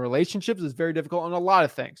difficult in relationships. It was very difficult on a lot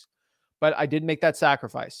of things. But I did make that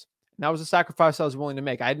sacrifice. And that was a sacrifice I was willing to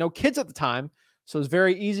make. I had no kids at the time, so it was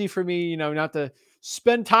very easy for me, not to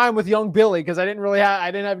spend time with young Billy because I didn't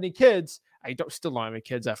have any kids. Still don't have any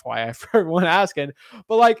kids, FYI, for everyone asking.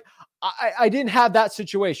 But I didn't have that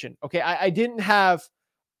situation. Okay, I didn't have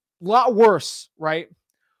a lot worse, right?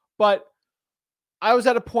 But I was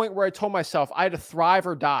at a point where I told myself I had to thrive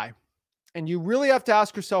or die. And you really have to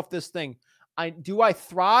ask yourself this thing. Do I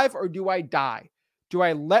thrive or do I die? Do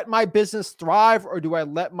I let my business thrive or do I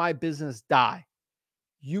let my business die?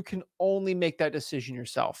 You can only make that decision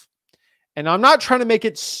yourself. And I'm not trying to make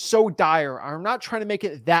it so dire. I'm not trying to make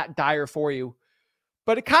it that dire for you,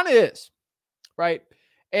 but it kind of is, right?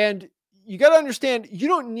 And you got to understand, you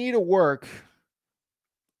don't need to work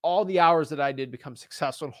all the hours that I did to become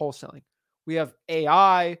successful in wholesaling. We have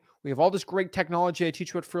AI. We have all this great technology. I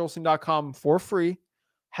teach you at freewholesaling.com for free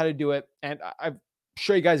how to do it. And I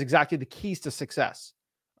show you guys exactly the keys to success.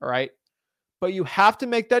 All right. But you have to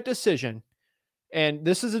make that decision. And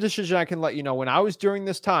this is a decision I can let you know. When I was during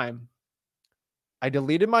this time, I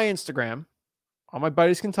deleted my Instagram. All my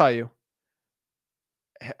buddies can tell you.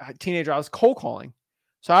 Teenager, I was cold calling.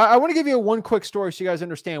 So I want to give you one quick story so you guys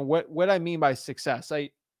understand what I mean by success.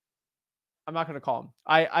 I'm not going to call them.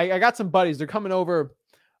 I got some buddies. They're coming over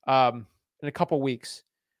in a couple weeks,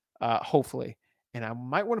 hopefully. And I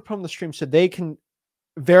might want to put them on the stream so they can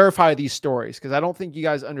verify these stories because I don't think you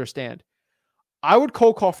guys understand. I would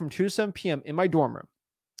cold call from 2 to 7 p.m. in my dorm room.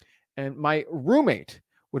 And my roommate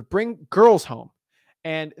would bring girls home.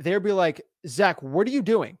 And they'd be like, Zach, what are you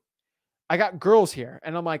doing? I got girls here.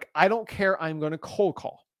 And I'm like, I don't care. I'm going to cold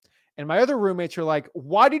call. And my other roommates are like,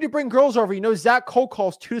 why did you bring girls over? Zach cold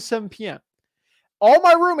calls 2 to 7 p.m. All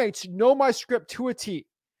my roommates know my script to a T.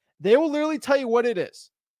 They will literally tell you what it is.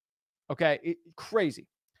 Okay. Crazy.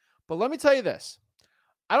 But let me tell you this.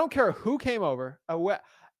 I don't care who came over.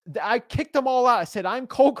 I kicked them all out. I said, I'm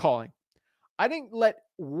cold calling. I didn't let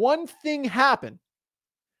one thing happen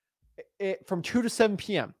from 2 to 7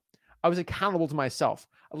 p.m. I was accountable to myself.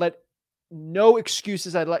 I let no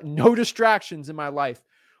excuses. I let no distractions in my life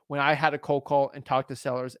when I had a cold call and talk to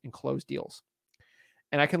sellers and close deals.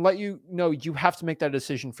 And I can let you know you have to make that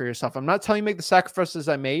decision for yourself. I'm not telling you to make the sacrifices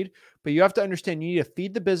I made, but you have to understand you need to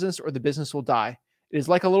feed the business or the business will die. It is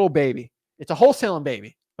like a little baby. It's a wholesaling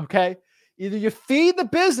baby, okay? Either you feed the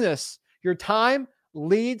business your time,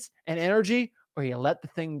 leads, and energy, or you let the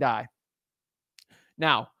thing die.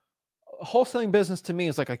 Now, a wholesaling business to me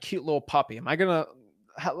is like a cute little puppy. Am I going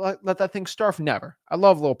to let that thing starve? Never. I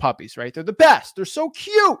love little puppies, right? They're the best. They're so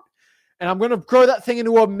cute. And I'm going to grow that thing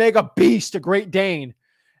into a mega beast, a Great Dane.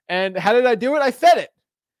 And how did I do it? I fed it.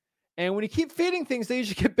 And when you keep feeding things, they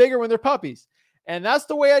usually get bigger when they're puppies. And that's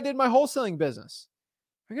the way I did my wholesaling business.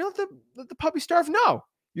 Are you going to let the puppy starve? No.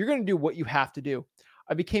 You're going to do what you have to do.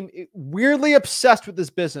 I became weirdly obsessed with this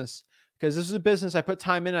business because this is a business I put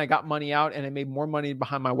time in and I got money out and I made more money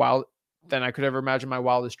behind my wild than I could ever imagine my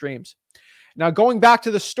wildest dreams. Now, going back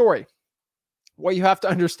to the story, what you have to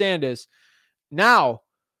understand is now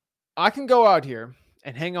I can go out here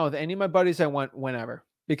and hang out with any of my buddies I want whenever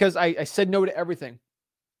because I said no to everything.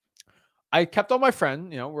 I kept all my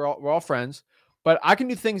friends, we're all friends, but I can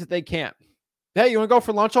do things that they can't. Hey, you want to go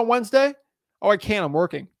for lunch on Wednesday? Oh, I can't. I'm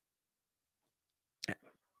working.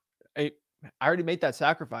 I already made that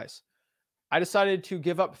sacrifice. I decided to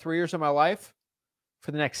give up 3 years of my life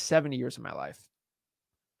for the next 70 years of my life.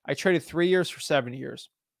 I traded 3 years for 70 years.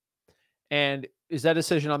 And is that a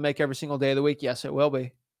decision I'll make every single day of the week? Yes, it will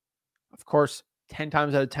be. Of course, 10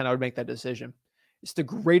 times out of 10, I would make that decision. It's the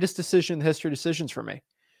greatest decision in the history of decisions for me.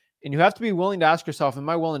 And you have to be willing to ask yourself, am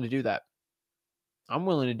I willing to do that? I'm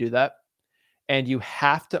willing to do that. And you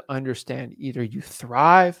have to understand either you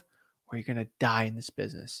thrive or you're going to die in this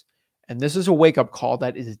business. And this is a wake-up call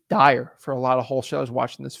that is dire for a lot of wholesalers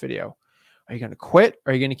watching this video. Are you going to quit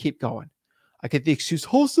or are you going to keep going? I get the excuse,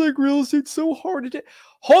 wholesaling real estate's so hard to do.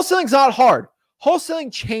 Wholesaling's not hard.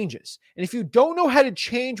 Wholesaling changes. And if you don't know how to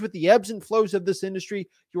change with the ebbs and flows of this industry,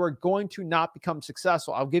 you are going to not become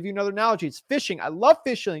successful. I'll give you another analogy. It's fishing. I love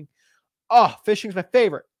fishing. Oh, fishing's my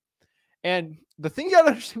favorite. And the thing you got to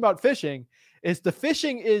understand about fishing is the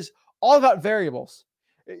fishing is all about variables.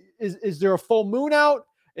 Is there a full moon out?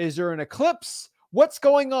 Is there an eclipse? What's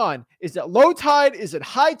going on? Is it low tide? Is it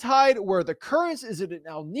high tide? Where are the currents? Is it an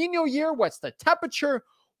El Nino year? What's the temperature?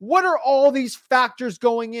 What are all these factors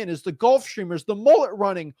going in? Is the Gulf Stream? Is the mullet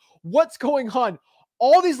running? What's going on?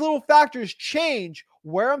 All these little factors change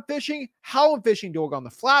where I'm fishing, how I'm fishing. Do I go on the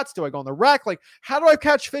flats? Do I go on the wreck? Like, how do I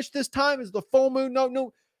catch fish this time? Is the full moon?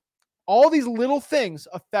 No. All these little things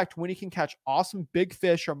affect when you can catch awesome big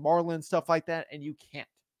fish or marlin, stuff like that, and you can't.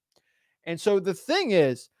 And so the thing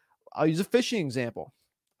is, I'll use a fishing example.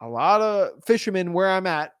 A lot of fishermen where I'm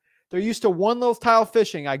at, they're used to one little style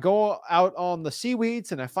fishing. I go out on the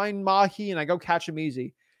seaweeds and I find mahi and I go catch them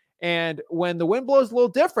easy. And when the wind blows a little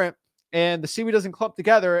different and the seaweed doesn't clump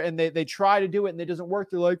together and they try to do it and it doesn't work,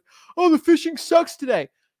 they're like, oh, the fishing sucks today.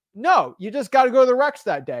 No, you just got to go to the wrecks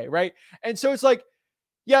that day, right? And so it's like,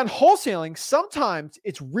 yeah, in wholesaling, sometimes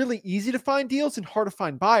it's really easy to find deals and hard to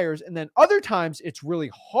find buyers. And then other times it's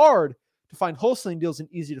really hard to find wholesaling deals and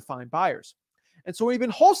easy to find buyers. And so when you've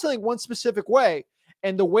been wholesaling one specific way,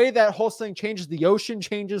 and the way that wholesaling changes the ocean,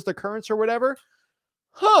 changes the currents or whatever,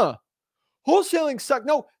 wholesaling sucks.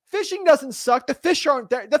 No, fishing doesn't suck. The fish aren't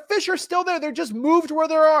there. The fish are still there. They're just moved where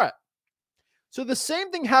they're at. So the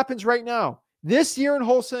same thing happens right now, this year in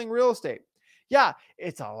wholesaling real estate. Yeah,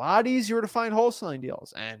 it's a lot easier to find wholesaling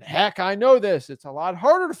deals. And heck, I know this. It's a lot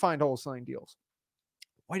harder to find wholesaling deals.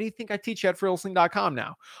 Why do you think I teach at wholesaling.com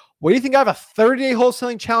now? What do you think I have a 30-day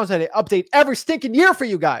wholesaling challenge that I update every stinking year for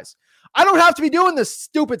you guys? I don't have to be doing this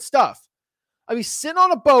stupid stuff. I be sitting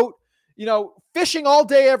on a boat, fishing all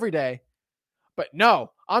day, every day. But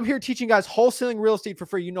no, I'm here teaching guys wholesaling real estate for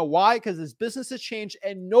free. You know why? Because this business has changed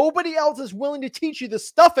and nobody else is willing to teach you this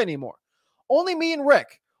stuff anymore. Only me and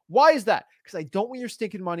Rick. Why is that? Because I don't want your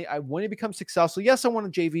stinking money. I want to become successful. Yes, I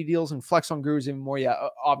want to JV deals and flex on gurus even more. Yeah,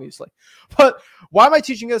 obviously. But why am I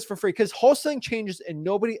teaching you guys for free? Because wholesaling changes and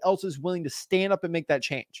nobody else is willing to stand up and make that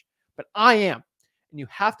change. But I am. And you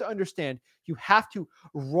have to understand, you have to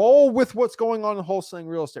roll with what's going on in wholesaling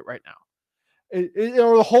real estate right now.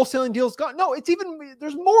 Are the wholesaling deals gone? No,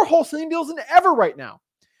 there's more wholesaling deals than ever right now.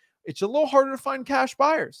 It's a little harder to find cash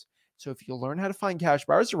buyers. So if you learn how to find cash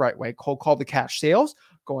buyers the right way, cold call the cash sales,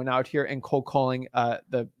 going out here and cold calling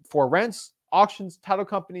the for rents, auctions, title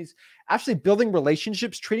companies, actually building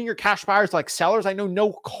relationships, treating your cash buyers like sellers. I know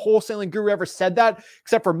no wholesaling guru ever said that,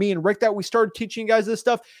 except for me and Rick, that we started teaching you guys this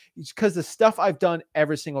stuff. It's because the stuff I've done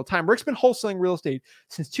every single time. Rick's been wholesaling real estate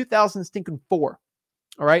since 2004.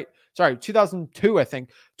 All right. sorry, 2002, I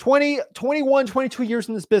think, 21, 22 years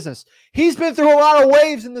in this business. He's been through a lot of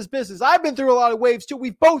waves in this business. I've been through a lot of waves too.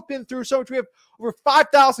 We've both been through so much. We have over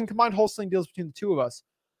 5,000 combined wholesaling deals between the two of us.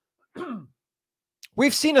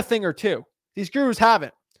 We've seen a thing or two. These gurus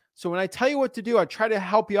haven't. So when I tell you what to do, I try to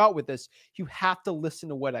help you out with this. You have to listen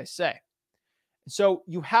to what I say. So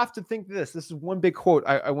you have to think this. This is one big quote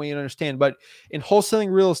I want you to understand. But in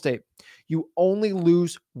wholesaling real estate, you only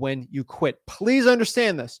lose when you quit. Please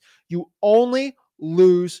understand this. You only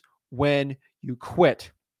lose when you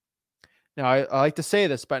quit. Now, I like to say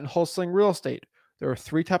this, but in wholesaling real estate, there are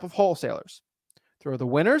three types of wholesalers. There are the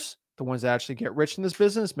winners, the ones that actually get rich in this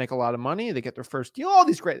business, make a lot of money, they get their first deal, all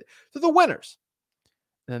these great. They're the winners.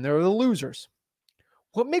 And then there are the losers.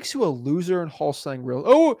 What makes you a loser in wholesaling real?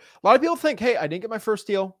 Oh, a lot of people think, hey, I didn't get my first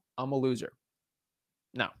deal, I'm a loser.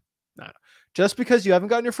 No. Just because you haven't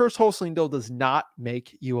gotten your first wholesaling deal does not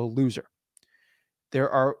make you a loser. There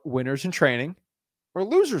are winners in training or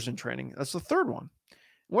losers in training. That's the third one.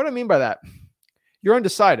 What do I mean by that? You're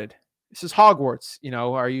undecided. This is Hogwarts.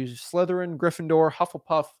 Are you Slytherin, Gryffindor,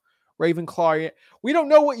 Hufflepuff, Ravenclaw? We don't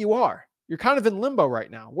know what you are. You're kind of in limbo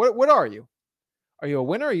right now. What are you? Are you a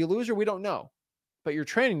winner? Are you a loser? We don't know. But you're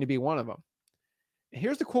training to be one of them. And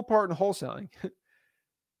here's the cool part in wholesaling.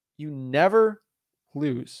 You never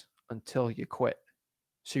lose until you quit.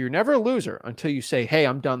 So you're never a loser until you say, hey,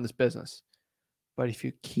 I'm done this business. But if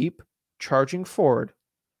you keep charging forward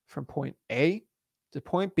from point A to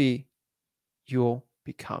point B, you'll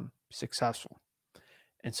become successful.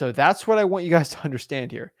 And so that's what I want you guys to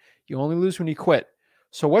understand here. You only lose when you quit.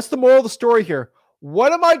 So what's the moral of the story here?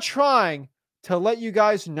 What am I trying to let you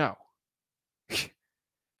guys know?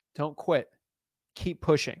 Don't quit. Keep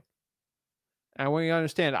pushing. And I want you to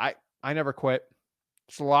understand, I never quit.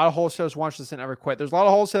 There's a lot of wholesalers watch this and never quit. There's a lot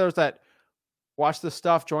of wholesalers that watch this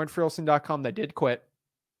stuff, joined Wholesaling.com, that did quit.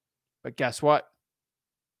 But guess what?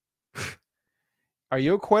 Are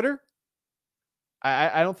you a quitter?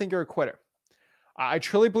 I don't think you're a quitter. I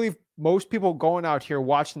truly believe most people going out here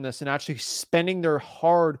watching this and actually spending their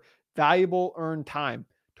hard, valuable, earned time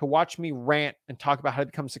to watch me rant and talk about how to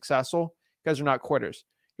become successful, you guys are not quitters.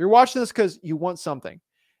 You're watching this because you want something.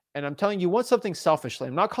 And I'm telling you, you want something selfishly.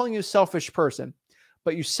 I'm not calling you a selfish person,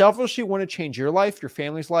 but you selfishly want to change your life, your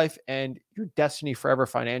family's life, and your destiny forever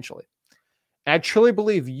financially. And I truly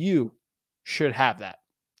believe you should have that.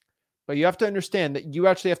 But you have to understand that you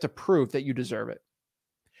actually have to prove that you deserve it.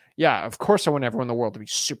 Yeah, of course I want everyone in the world to be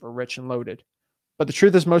super rich and loaded. But the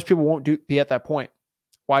truth is most people won't be at that point.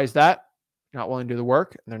 Why is that? They're not willing to do the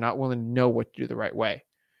work, and they're not willing to know what to do the right way.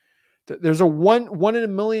 There's a one in a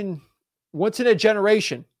million, once in a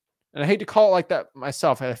generation. And I hate to call it like that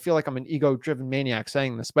myself. I feel like I'm an ego-driven maniac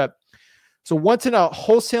saying this. But so once in a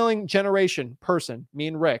wholesaling generation person, me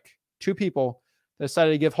and Rick, two people, that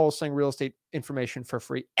decided to give wholesaling real estate information for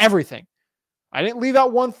free. Everything. I didn't leave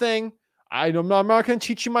out one thing. I'm not going to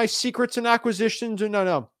teach you my secrets and acquisitions.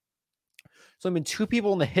 No. So I've been two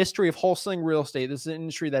people in the history of wholesaling real estate. This is an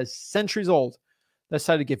industry that is centuries old. That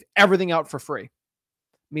decided to give everything out for free.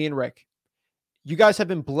 Me and Rick. You guys have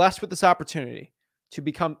been blessed with this opportunity to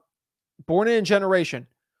become born in a generation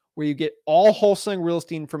where you get all wholesaling real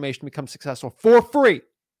estate information to become successful for free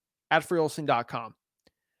at freewholesaling.com.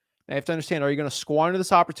 Now you have to understand, are you going to squander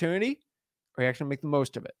this opportunity or are you actually going to make the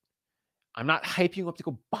most of it? I'm not hyping you up to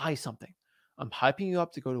go buy something. I'm hyping you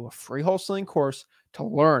up to go to a free wholesaling course to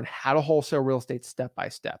learn how to wholesale real estate step by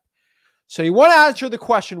step. So you want to answer the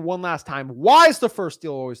question one last time. Why is the first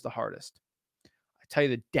deal always the hardest? I tell you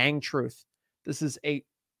the dang truth. This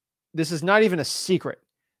is not even a secret.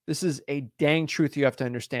 This is a dang truth you have to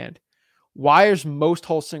understand. Why is most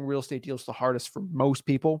wholesaling real estate deals the hardest for most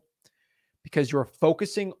people? Because you're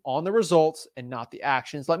focusing on the results and not the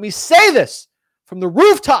actions. Let me say this from the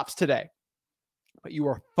rooftops today. But you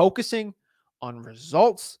are focusing on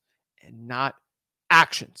results and not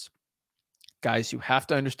actions. Guys, you have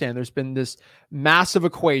to understand there's been this massive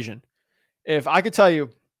equation. If I could tell you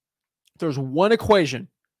there's one equation,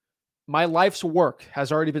 my life's work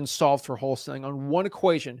has already been solved for wholesaling on one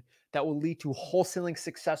equation that will lead to wholesaling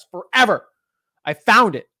success forever. I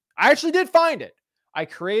found it. I actually did find it. I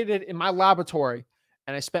created it in my laboratory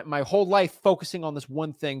and I spent my whole life focusing on this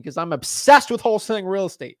one thing because I'm obsessed with wholesaling real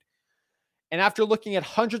estate. And after looking at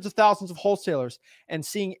hundreds of thousands of wholesalers and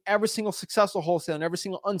seeing every single successful wholesaler and every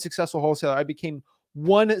single unsuccessful wholesaler, I became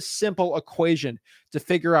one simple equation to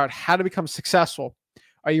figure out how to become successful.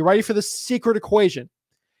 Are you ready for the secret equation?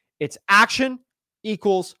 It's action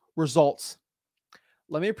equals results.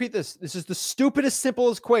 Let me repeat this. This is the stupidest,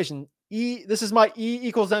 simplest equation. This is my E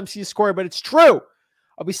equals MC squared, but it's true.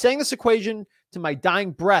 I'll be saying this equation to my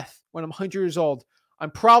dying breath when I'm 100 years old.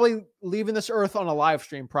 I'm probably leaving this earth on a live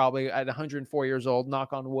stream, probably at 104 years old,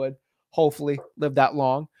 knock on wood, hopefully live that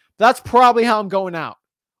long. That's probably how I'm going out,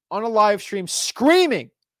 on a live stream, screaming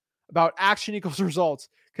about action equals results,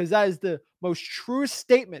 because that is the most truest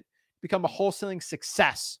statement to become a wholesaling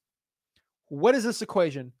success. What is this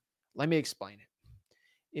equation? Let me explain it.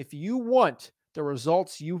 If you want the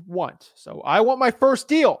results you want, so I want my first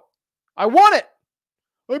deal. I want it.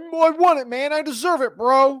 I want it, man. I deserve it,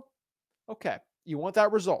 bro. Okay, you want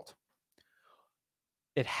that result.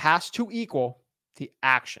 It has to equal the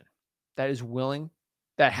action that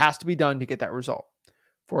has to be done to get that result.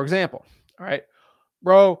 For example, all right,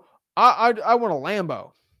 bro, I want a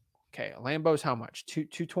Lambo. Okay, a Lambo is how much?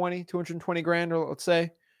 220 grand, or let's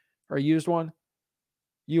say, or a used one.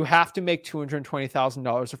 You have to make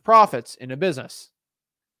 $220,000 of profits in a business.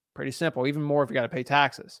 Pretty simple. Even more if you got to pay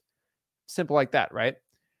taxes. Simple like that, right?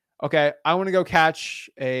 Okay, I want to go catch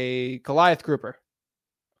a Goliath grouper.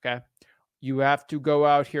 Okay, you have to go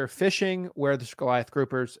out here fishing where there's Goliath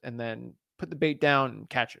groupers and then put the bait down and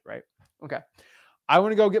catch it, right? Okay, I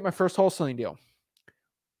want to go get my first wholesaling deal.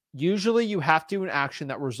 Usually you have to do an action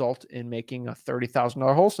that results in making a $30,000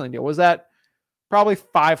 wholesaling deal. Was that probably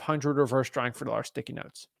 500 reverse drawing for dollar sticky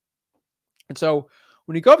notes? And so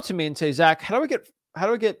when you go up to me and say, Zach, how do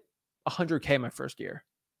I get 100K my first year?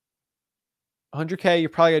 100K, you're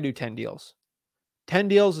probably going to do 10 deals. 10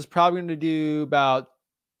 deals is probably going to do about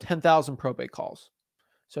 10,000 probate calls.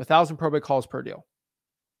 So 1,000 probate calls per deal.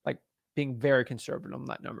 Like, being very conservative on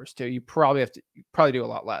that numbers too. You probably do a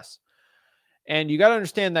lot less. And you got to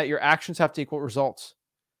understand that your actions have to equal results.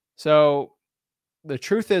 So the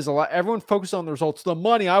truth is, everyone focuses on the results, the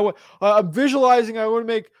money. I'm visualizing, I want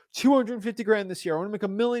to make 250 grand this year. I want to make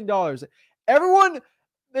 $1 million. Everyone,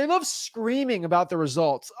 they love screaming about the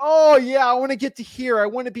results. Oh yeah, I want to get to here. I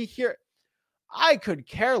want to be here. I could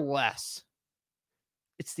care less.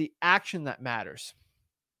 It's the action that matters.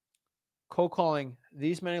 Cold calling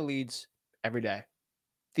these many leads every day,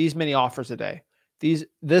 these many offers a day,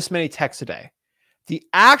 this many texts a day. The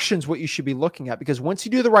action's what you should be looking at, because once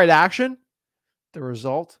you do the right action, the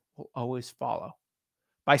result will always follow.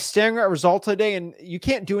 By staring at results a day, and you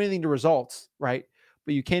can't do anything to results, right?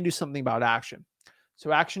 But you can do something about action.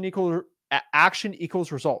 So action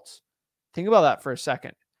equals results. Think about that for a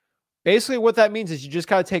second. Basically, what that means is you just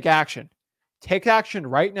got to take action. Take action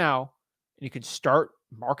right now, and you can start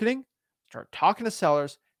marketing, start talking to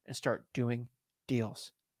sellers, and start doing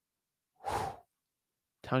deals. Whew. I'm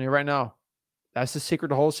telling you right now, that's the secret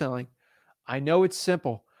to wholesaling. I know it's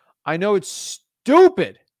simple. I know it's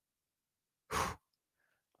stupid. Whew.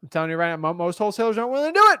 I'm telling you right now, most wholesalers aren't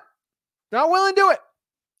willing to do it. They're not willing to do it.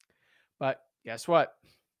 But guess what?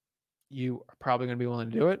 You are probably going to be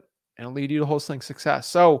willing to do it, and it'll lead you to wholesaling success.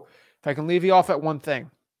 So if I can leave you off at one thing,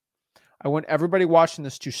 I want everybody watching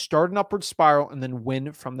this to start an upward spiral and then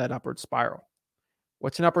win from that upward spiral.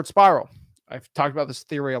 What's an upward spiral? I've talked about this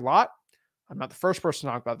theory a lot. I'm not the first person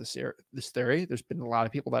to talk about this theory. There's been a lot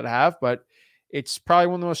of people that have, but it's probably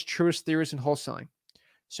one of the most truest theories in wholesaling.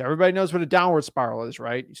 So everybody knows what a downward spiral is,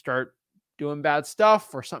 right? You start doing bad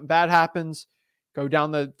stuff, or something bad happens, go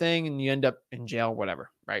down the thing, and you end up in jail, whatever,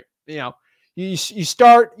 right? You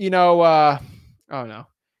start, oh no,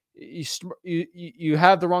 you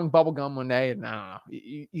have the wrong bubble gum one day, and I don't know,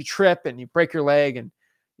 you trip and you break your leg, and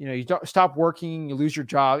you don't stop working, you lose your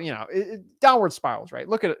job. Downward spirals, right?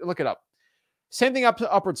 Look it up. Same thing up to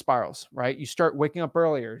upward spirals, right? You start waking up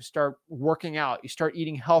earlier, you start working out, you start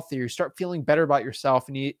eating healthier, you start feeling better about yourself,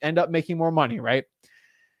 and you end up making more money, right?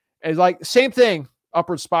 It's like same thing,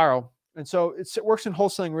 upward spiral. And so it works in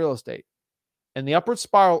wholesaling real estate. And the upward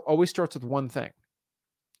spiral always starts with one thing: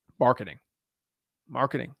 marketing.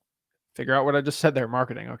 Figure out what I just said there,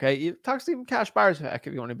 marketing, okay? You talk to even cash buyers, heck,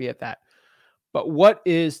 if you want to be at that. But what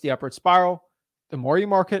is the upward spiral? The more you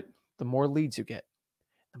market, the more leads you get.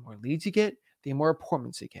 The more leads you get, the more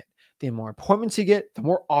appointments you get. The more appointments you get, the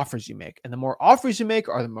more offers you make. And the more offers you make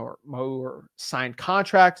are the more signed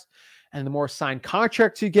contracts. And the more signed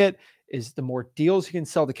contracts you get is the more deals you can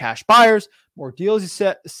sell to cash buyers. More deals you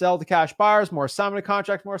sell to cash buyers, more assignment of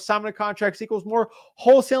contracts. More assignment of contracts equals more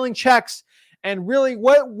wholesaling checks. And really,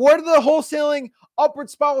 what do the wholesaling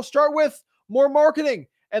upward spiral start with? More marketing.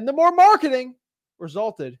 And the more marketing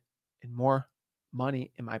resulted in more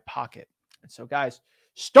money in my pocket. And so, guys,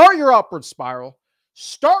 start your upward spiral.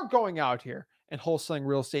 Start going out here and wholesaling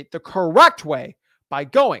real estate the correct way by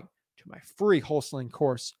going to my free wholesaling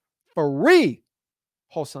course,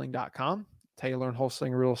 freewholesaling.com. That's how you learn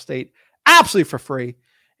wholesaling real estate absolutely for free.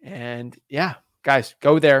 And yeah, guys,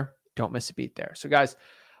 go there. Don't miss a beat there. So, guys,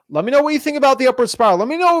 let me know what you think about the upward spiral. Let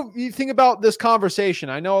me know what you think about this conversation.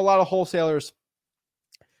 I know a lot of wholesalers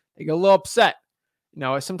They get a little upset.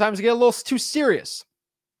 Sometimes I get a little too serious.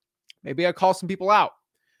 Maybe I call some people out.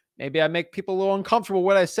 Maybe I make people a little uncomfortable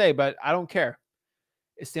what I say, but I don't care.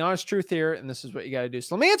 It's the honest truth here, and this is what you got to do.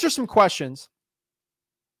 So let me answer some questions.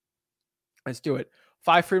 Let's do it.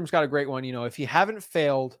 Five Freedom's got a great one. If you haven't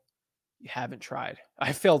failed, you haven't tried.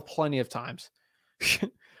 I failed plenty of times.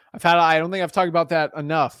 I don't think I've talked about that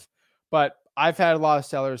enough, but I've had a lot of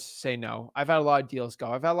sellers say no. I've had a lot of deals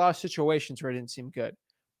go. I've had a lot of situations where it didn't seem good,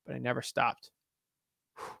 but I never stopped.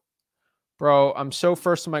 Bro, I'm so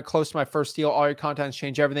close to my first deal. All your contents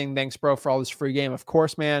change everything. Thanks, bro, for all this free game. Of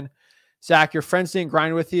course, man. Zach, your friends didn't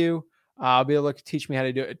grind with you. I'll be able to teach me how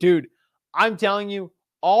to do it. Dude, I'm telling you,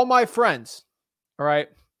 all my friends, all right,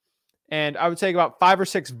 and I would say about 5 or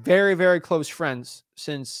 6 very, very close friends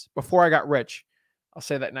since before I got rich. I'll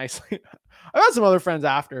say that nicely. I've had some other friends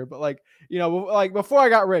after, but before I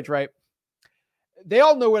got rich, right? They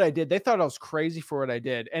all know what I did. They thought I was crazy for what I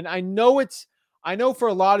did. And I know for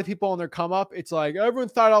a lot of people on their come up, it's like everyone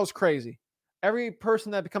thought I was crazy. Every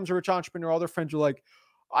person that becomes a rich entrepreneur, all their friends are like,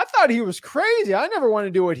 I thought he was crazy. I never wanted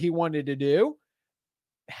to do what he wanted to do.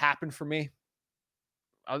 It happened for me.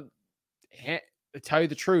 I'll tell you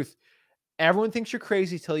the truth. Everyone thinks you're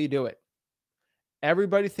crazy till you do it.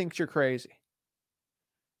 Everybody thinks you're crazy.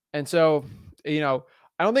 And so, I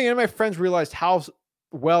don't think any of my friends realized how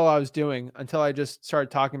well I was doing until I just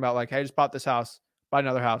started talking about hey, I just bought this house, bought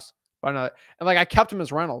another house, bought another. And I kept them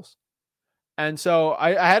as rentals. And so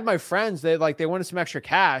I had my friends, they wanted some extra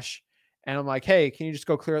cash. And I'm like, hey, can you just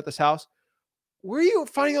go clear out this house? Where are you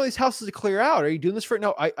finding all these houses to clear out? Are you doing this for?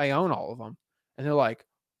 No, I own all of them. And they're like,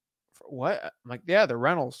 what? I'm like, yeah, they're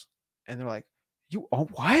rentals. And they're like, you own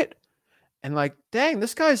what? And dang,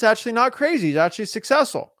 this guy's actually not crazy. He's actually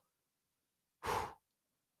successful.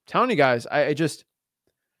 Telling you guys, I just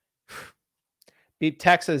Beep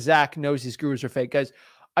Tech says Zach knows these gurus are fake. Guys,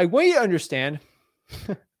 I want you to understand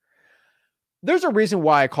there's a reason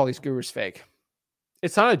why I call these gurus fake.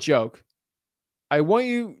 It's not a joke. I want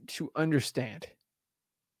you to understand.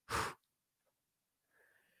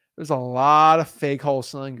 There's a lot of fake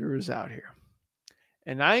wholesaling gurus out here.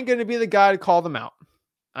 And I ain't going to be the guy to call them out.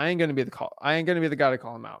 I ain't going to be the guy to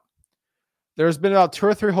call them out. There's been about 2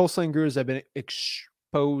 or 3 wholesaling gurus that have been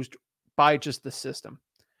exposed by just the system.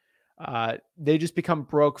 They just become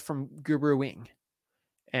broke from guruing.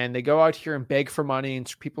 And they go out here and beg for money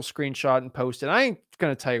and people screenshot and post it. I ain't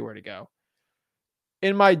going to tell you where to go.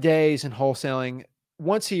 In my days in wholesaling,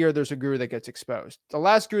 once a year, there's a guru that gets exposed. The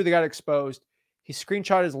last guru that got exposed, he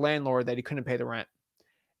screenshot his landlord that he couldn't pay the rent.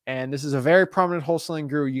 And this is a very prominent wholesaling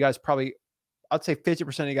guru you guys probably, I'd say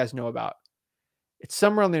 50% of you guys know about. It's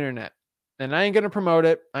somewhere on the internet. And I ain't going to promote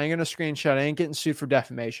it. I ain't going to screenshot. I ain't getting sued for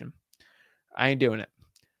defamation. I ain't doing it.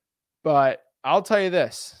 But I'll tell you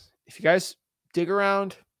this. If you guys dig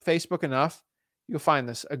around Facebook enough, you'll find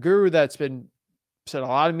this. A guru that's been said a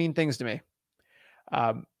lot of mean things to me.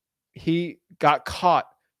 He got caught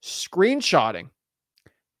screenshotting.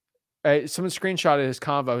 Someone screenshotted his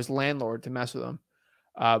convo, his landlord, to mess with him.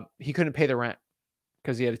 He couldn't pay the rent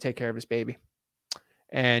because he had to take care of his baby.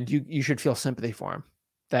 And you should feel sympathy for him.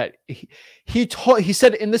 That he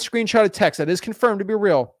said in the screenshotted text that is confirmed to be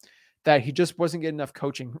real that he just wasn't getting enough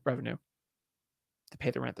coaching revenue to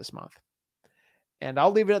pay the rent this month. And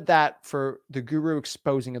I'll leave it at that for the guru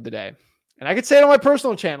exposing of the day. And I could say it on my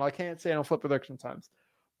personal channel. I can't say it on Flip Prediction sometimes.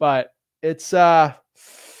 But it's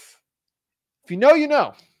if you know, you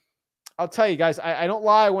know. I'll tell you guys, I don't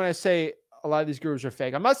lie when I say a lot of these gurus are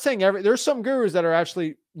fake. I'm not saying there's some gurus that are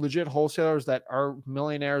actually legit wholesalers that are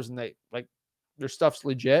millionaires and their stuff's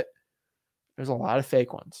legit. There's a lot of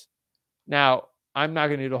fake ones. Now, I'm not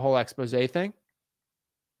going to do the whole expose thing,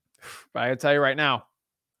 but I can tell you right now,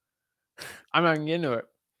 I'm not going to get into it.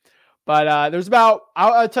 But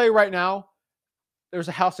I'll tell you right now, there's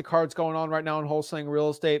a house of cards going on right now in wholesaling real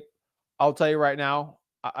estate. I'll tell you right now,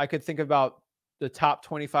 I could think about the top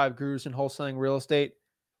 25 gurus in wholesaling real estate.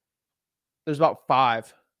 There's about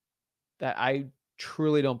 5 that I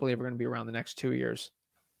truly don't believe are going to be around the next 2 years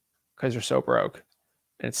because they're so broke.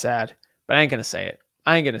 And it's sad, but I ain't going to say it.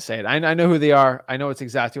 I know who they are. I know it's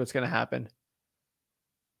exactly what's going to happen.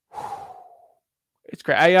 It's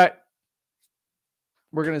great.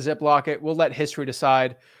 We're going to Ziploc it. We'll let history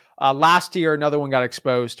decide. Last year, another one got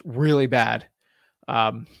exposed really bad.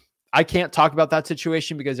 I can't talk about that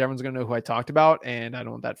situation because everyone's going to know who I talked about, and I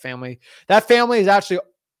don't want that family. That family has actually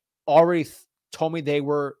already told me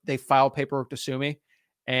they filed paperwork to sue me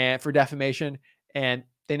and for defamation, and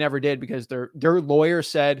they never did because their lawyer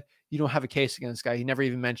said you don't have a case against this guy. He never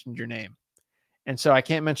even mentioned your name. And so I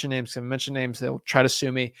can't mention names. If I mention names, they'll try to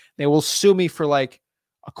sue me. They will sue me for like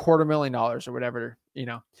 $250,000 or whatever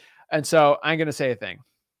And so I ain't going to say a thing.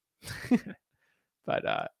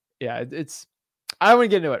 But yeah, I don't want to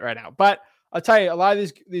get into it right now. But I'll tell you, a lot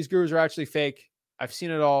of these gurus are actually fake. I've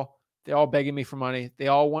seen it all. They're all begging me for money. They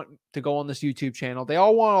all want to go on this YouTube channel. They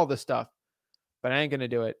all want all this stuff. But I ain't going to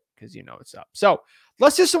do it because it's up. So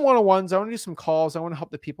let's do some one-on-ones. I want to do some calls. I want to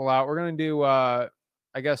help the people out. We're going to do, I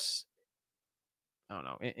guess, I don't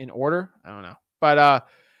know, in order. I don't know. But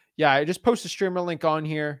yeah, I just post a streamer link on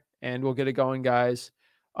here and we'll get it going, guys.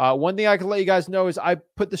 One thing I can let you guys know is I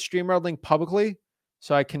put the streamer link publicly,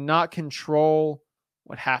 so I cannot control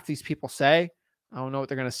what half these people say. I don't know what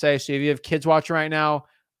they're going to say. So if you have kids watching right now,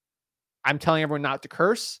 I'm telling everyone not to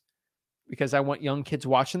curse because I want young kids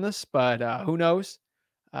watching this, but who knows?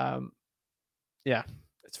 Yeah,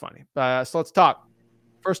 it's funny. So let's talk.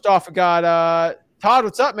 First off, we got Todd.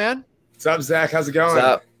 What's up, man? What's up, Zach? How's it going? What's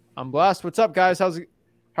up? I'm blessed. What's up, guys? How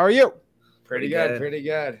are you? Pretty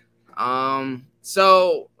good.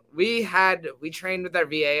 So we trained with our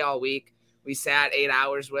VA all week. We sat 8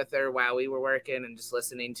 hours with her while we were working and just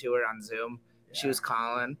listening to her on Zoom. Yeah. She was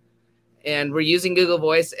calling, and we're using Google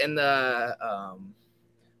Voice in the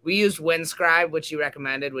we used Windscribe, which you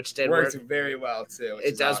recommended, which did work very well too.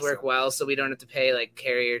 It does awesome. Work well, so we don't have to pay like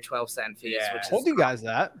carrier 12-cent fees. Yeah. Which told you guys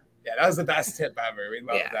that. Yeah, that was the best tip ever. We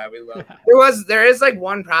love that. We love that. There is like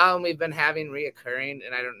one problem we've been having reoccurring,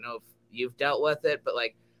 and I don't know if you've dealt with it, but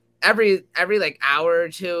like every like hour or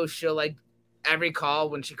two, she'll like every call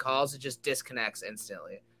when she calls, it just disconnects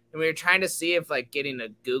instantly. And we were trying to see if like getting a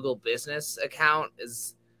Google business account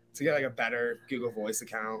is to get like a better Google Voice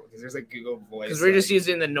account, because there's like Google Voice. Because we're just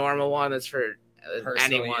using the normal one that's for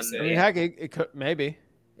anyone. Usage. I mean, heck, it could maybe.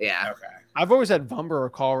 Yeah. Okay. I've always had Vumber or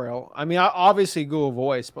CallRail. I mean, obviously Google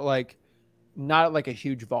Voice, but like not like a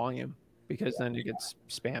huge volume because then it gets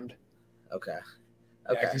spammed. Okay.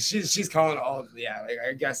 Okay. Because she's calling all. Yeah. Like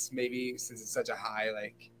I guess maybe since it's such a high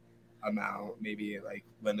like amount, maybe it like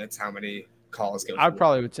limits how many calls go. I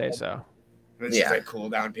probably would say so. And it's just like cool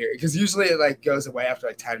down period, because usually it like goes away after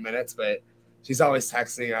like 10 minutes, but she's always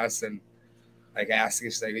texting us and like asking.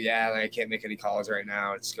 She's like, yeah, like I can't make any calls right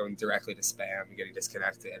now. It's going directly to spam and getting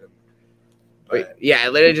disconnected. Yeah,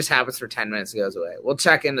 it literally just happens for 10 minutes. It goes away. We'll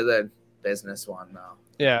check into the business one though.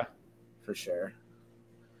 Yeah, for sure.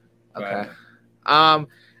 Okay. And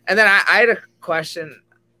then I had a question.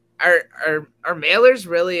 Are mailers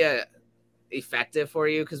really effective for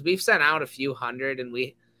you? Because we've sent out a few hundred and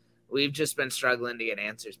we've just been struggling to get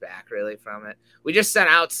answers back really from it. We just sent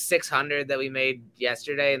out 600 that we made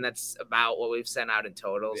yesterday, and that's about what we've sent out in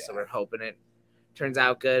total. Yeah. So we're hoping it turns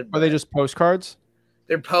out good. Are they just postcards?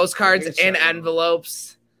 They're postcards in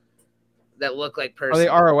envelopes that look like personal.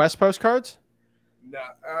 Are they ROS postcards? No.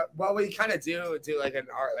 Well, we kind of do like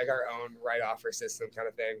our own right offer system kind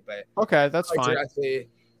of thing, but okay, that's like fine. Directly,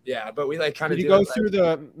 yeah, but we like kind of do. You go through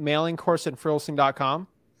the mailing course at Wholesaling.com?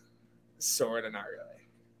 Sort of, not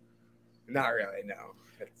really. No.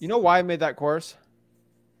 You know why I made that course?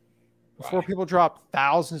 Before people drop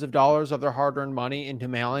thousands of dollars of their hard-earned money into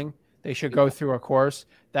mailing, they should go through a course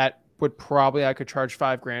that would probably I could charge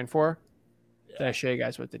 $5,000 for. Yeah. Then I show you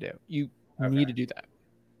guys what to do. You need to do that.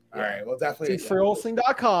 All right, well, definitely. See,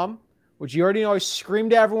 Wholesaling.com, which you already know I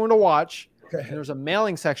screamed to everyone to watch. And there's a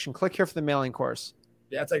mailing section. Click here for the mailing course.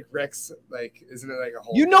 Yeah, it's like Rick's, like, isn't it like a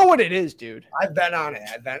whole... You know what it is, dude. I've been on it.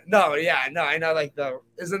 I know, like,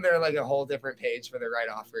 isn't there like a whole different page for the right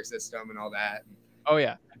offer system and all that? Oh,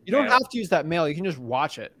 yeah. You don't have to use that mail. You can just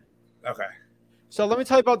watch it. Okay. So let me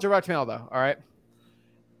tell you about direct mail, though, all right?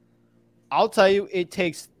 I'll tell you, it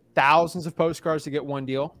takes thousands of postcards to get one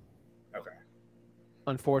deal. Okay.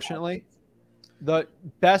 Unfortunately. The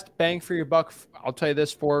best bang for your buck, I'll tell you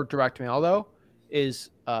this for direct mail, though, is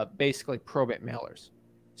basically probate mailers.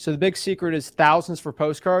 So the big secret is thousands for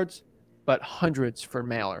postcards, but hundreds for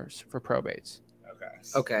mailers for probates.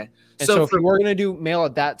 Okay. And so if you were going to do mail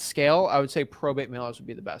at that scale, I would say probate mailers would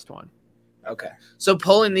be the best one. Okay. So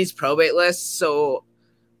pulling these probate lists, so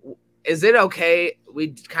is it okay?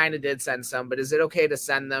 We kind of did send some, but is it okay to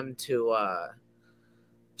send them to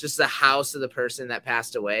just the house of the person that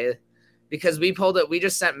passed away? Because we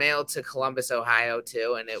just sent mail to Columbus, Ohio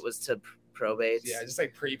too, and it was to probates. Yeah, just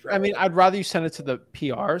like pre-probate. I mean, I'd rather you send it to the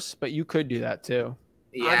PRs, but you could do that too.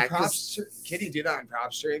 Yeah, can you do that on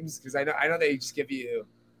prop streams? Because I know they just give you.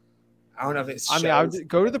 I don't know if it's. I would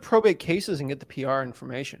go to the probate cases and get the PR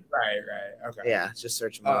information. Right. Okay. Yeah, just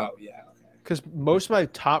search them. Oh, yeah. Okay. Because most of my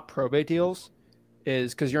top probate deals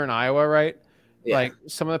is because you're in Iowa, right? Yeah. Like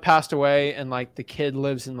someone that passed away and like the kid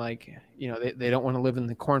lives in like, they don't want to live in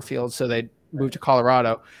the cornfield. So they move to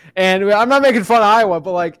Colorado. And I'm not making fun of Iowa,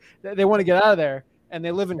 but like they want to get out of there. and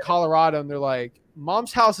they live in Colorado, and they're like,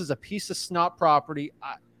 mom's house is a piece of snot property.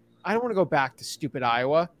 I don't want to go back to stupid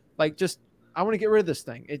Iowa. Like, just, I want to get rid of this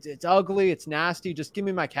thing. It's ugly. It's nasty. Just give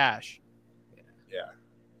me my cash. Yeah.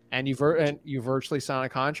 And you virtually sign a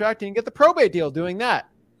contract and you get the probate deal doing that.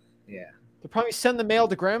 Yeah. They'll probably send the mail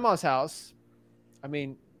to grandma's house. I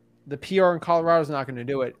mean, the PR in Colorado is not going to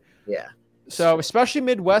do it. Yeah. So especially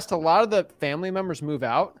Midwest, a lot of the family members move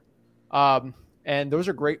out. And those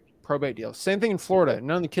are great probate deals. Same thing in Florida.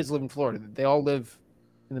 None of the kids live in Florida. They all live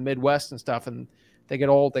in the Midwest and stuff. And they get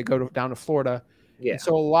old. They go down to Florida. Yeah. And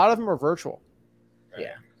so a lot of them are virtual. Right.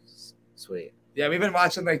 Yeah. Sweet. Yeah, we've been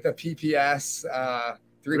watching like the PPS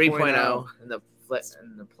 3.0 and the flip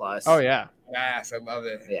and the plus. Oh, yeah. Yes, I love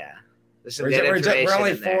it. Yeah. There's some We're, good we're information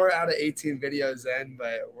only in there. 4 out of 18 videos in,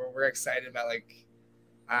 but we're excited about like.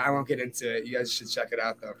 I won't get into it. You guys should check it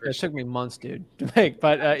out though. It took me months, dude, to make.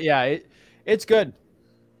 But yeah, it's good.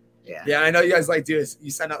 Yeah. Yeah, I know you guys like do is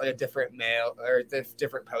you send out like a different mail or a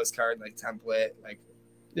different postcard like template like.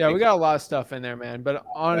 Yeah, we got a lot of stuff in there, man. But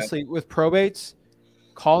honestly, with probates,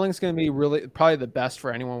 calling's going to be probably the best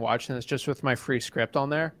for anyone watching this, just with my free script on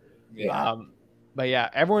there. Yeah. But yeah,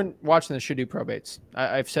 everyone watching this should do probates.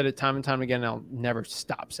 I've said it time and time again, and I'll never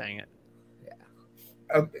stop saying it.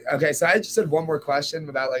 Okay, so I just had one more question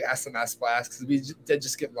about like SMS blasts because we did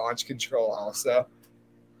just get launch control also,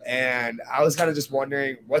 and I was kind of just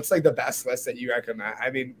wondering what's like the best list that you recommend. I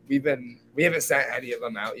mean, we haven't sent any of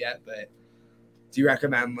them out yet, but do you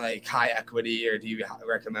recommend like high equity or do you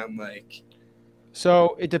recommend like?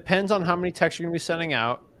 So it depends on how many texts you're gonna be sending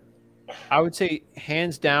out. I would say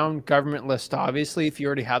hands down government list, obviously, if you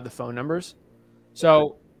already have the phone numbers.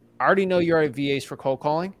 So I already know you're at VAs for cold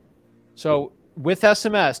calling. So with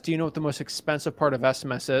SMS, do you know what the most expensive part of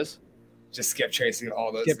SMS is? Just skip tracing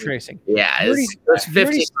all those. Skip tracing. Yeah. You It's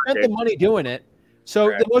already spent the money doing it. So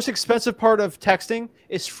Right. the most expensive part of texting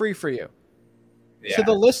is free for you. Yeah. So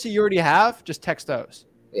the list that you already have, just text those.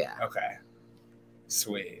 Yeah. Okay.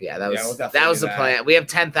 Sweet. Yeah, that we'll was definitely the do plan. We have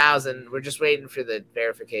 10,000. We're just waiting for the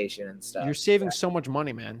verification and stuff. You're saving so much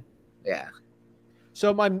money, man. Yeah.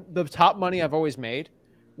 So the top money I've always made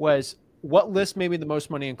was what list made me the most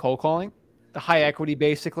money in cold calling? The high equity,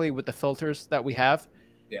 basically, with the filters that we have.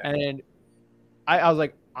 Yeah. And I was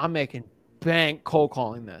like, I'm making bank cold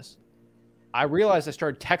calling this. I realized I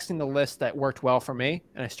started texting the list that worked well for me,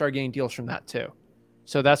 and I started getting deals from that too.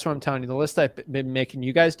 So that's what I'm telling you. The list I've been making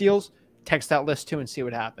you guys deals, text that list too and see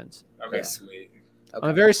what happens. Okay, Yeah. sweet. Okay. I'm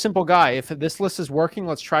a very simple guy. If this list is working,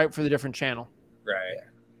 let's try it for the different channel. Right.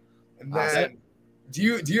 And Awesome. then,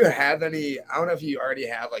 do you have any? I don't know if you already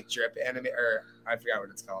have like drip animator, or I forgot what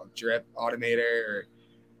it's called, drip automator, or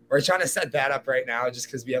we're trying to set that up right now, just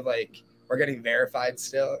because we have like we're getting verified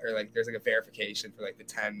still, or like there's like a verification for like the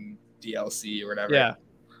 10 DLC or whatever. Yeah.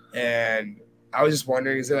 And I was just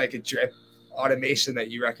wondering, is there like a drip automation that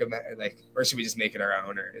you recommend, like, or should we just make it our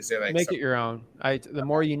own, or is there like Make it your own. The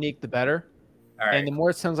more unique, the better. All right. And the more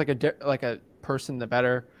it sounds like a person, the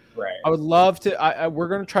better. Right. I would love to. We're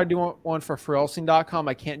going to try to do one for Wholesaling.com.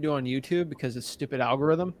 I can't do on YouTube because it's stupid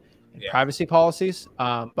algorithm and privacy policies.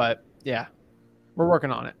 But yeah, we're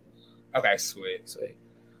working on it. Okay, sweet. Sweet.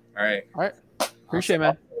 All right. Appreciate it,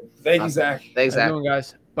 man. Thank you, Zach. Thanks, How you Zach. doing,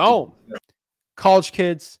 guys? Boom. College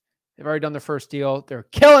kids. They've already done their first deal. They're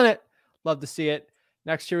killing it. Love to see it.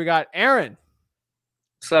 Next year we got Aaron.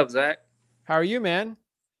 What's up, Zach? How are you, man?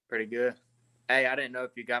 Pretty good. Hey, I didn't know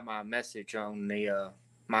if you got my message on the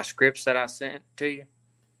my scripts that I sent to you.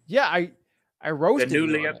 Yeah, I The roasted you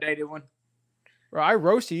newly on it. updated one. Bro, I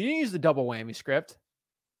roasted you. You didn't use the double whammy script.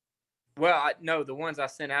 Well, no, the ones I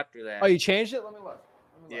sent after that. Oh, you changed it? Let me look.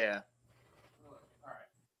 Yeah. All right.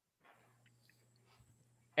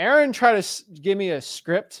 Aaron tried to give me a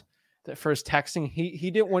script that first texting.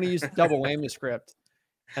 He didn't want to use the double whammy script.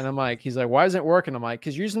 And I'm like, he's like, why isn't it working? I'm like,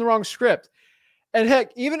 because you're using the wrong script. And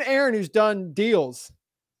heck, even Aaron, who's done deals,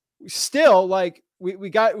 still like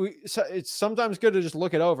it's sometimes good to just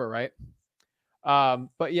look it over, right?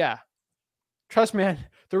 But yeah, trust me, man.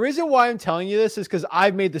 The reason why I'm telling you this is because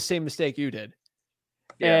I've made the same mistake you did.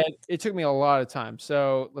 Yeah. And it took me a lot of time.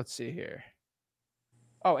 So let's see here.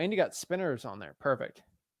 Oh, and you got spinners on there. Perfect.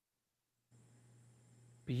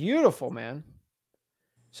 Beautiful, man.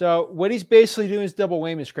 So what he's basically doing is double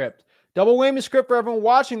whammy script. Double whammy script for everyone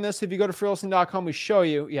watching this. If you go to freelance.com, we show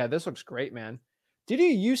you. Yeah, this looks great, man. Did you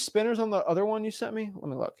use spinners on the other one you sent me? Let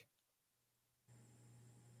me look.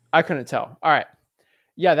 I couldn't tell. All right.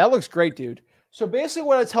 Yeah, that looks great, dude. So basically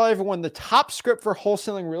what I tell everyone, the top script for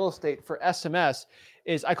wholesaling real estate for SMS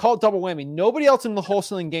is I call it double whammy. Nobody else in the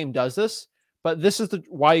wholesaling game does this, but this is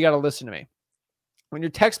why you got to listen to me. When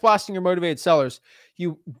you're text blasting your motivated sellers,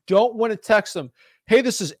 you don't want to text them, hey,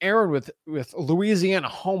 this is Aaron with Louisiana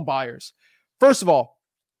home buyers. First of all,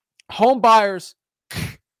 home buyers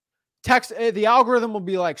text the algorithm will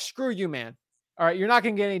be like, screw you, man. All right, you're not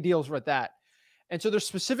going to get any deals with that. And so there's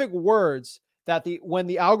specific words that when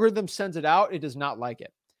the algorithm sends it out, it does not like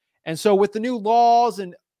it. And so with the new laws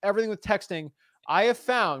and everything with texting, I have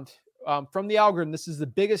found from the algorithm, this is the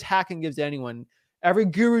biggest hack it gives to anyone. Every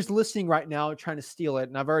guru's listening right now trying to steal it.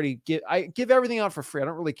 And I give everything out for free. I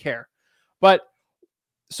don't really care. But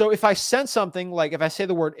so if I send something, like if I say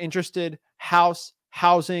the word interested, house,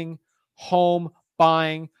 housing, home,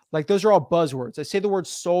 buying, like those are all buzzwords. I say the word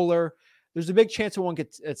solar, there's a big chance it won't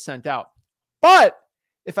get it sent out. But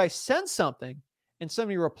if I send something and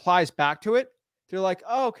somebody replies back to it, they're like,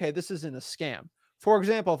 oh, okay, this isn't a scam. For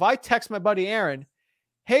example, if I text my buddy Aaron,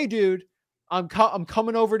 hey, dude, I'm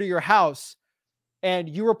coming over to your house, and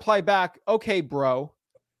you reply back, okay, bro,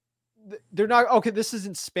 they're not, okay, this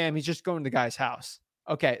isn't spam. He's just going to the guy's house.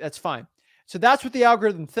 Okay, that's fine. So that's what the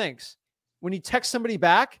algorithm thinks. When you text somebody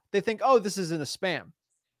back, they think, oh, this isn't a spam.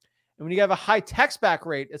 And when you have a high text back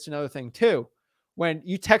rate, it's another thing too. When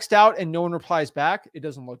you text out and no one replies back, it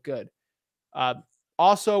doesn't look good.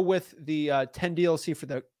 Also with the 10 DLC for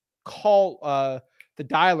the call, the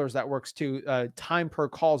dialers that works too. Time per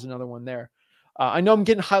call is another one there. I know I'm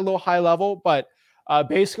getting a little high level, but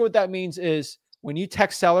basically what that means is when you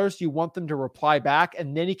text sellers, you want them to reply back,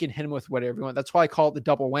 and then you can hit them with whatever you want. That's why I call it the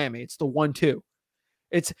double whammy. It's the 1-2.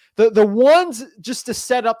 It's the ones just to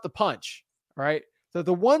set up the punch. All right. So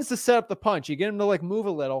the ones to set up the punch, you get them to like move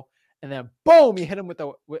a little, and then boom, you hit them with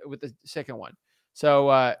the second one.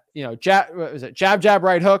 So jab, jab,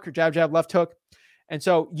 right hook, or jab, jab, left hook. And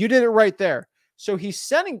so you did it right there. So he's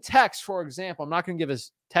sending text, for example. I'm not going to give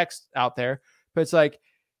his text out there, but it's like,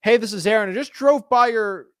 hey, this is Aaron. I just drove by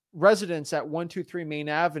your residence at 123 Main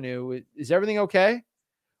Avenue. Is everything okay?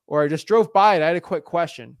 Or I just drove by it. I had a quick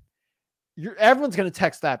question. Everyone's going to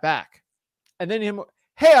text that back. And then him,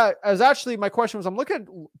 hey, my question was, I'm looking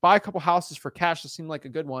to buy a couple houses for cash. That seemed like a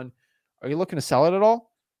good one. Are you looking to sell it at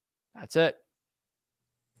all? That's it.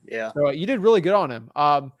 Yeah. So you did really good on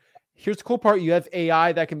him. Here's the cool part. You have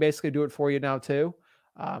AI that can basically do it for you now too.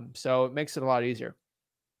 So it makes it a lot easier.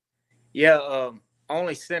 Yeah. I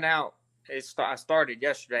only sent out, I started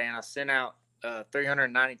yesterday, and I sent out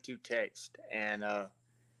 392 texts, and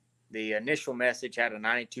the initial message had a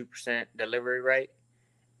 92% delivery rate,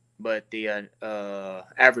 but the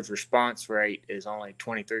average response rate is only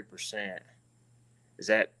 23%. Is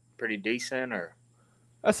that pretty decent, or?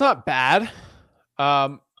 That's not bad.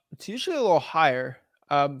 It's usually a little higher.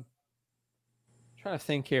 Trying to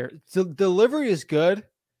think here. The delivery is good.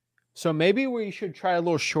 So maybe we should try a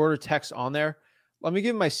little shorter text on there. Let me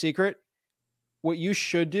give you my secret. What you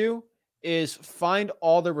should do is find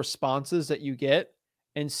all the responses that you get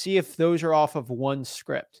and see if those are off of one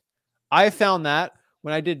script. I found that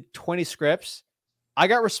when I did 20 scripts, I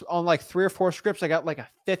got on like 3 or 4 scripts, I got like a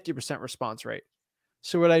 50% response rate.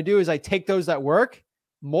 So what I do is I take those that work,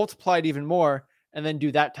 multiply it even more, and then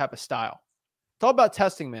do that type of style. It's all about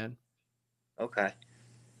testing, man. Okay.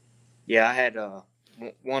 Yeah, I had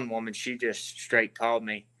one woman, she just straight called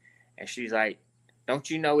me, and she's like, don't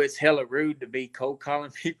you know it's hella rude to be cold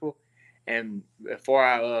calling people? And before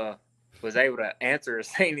I was able to answer or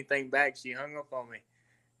say anything back, she hung up on me.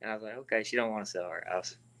 And I was like, okay, she don't want to sell her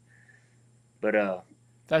house. But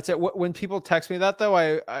that's it. When people text me that,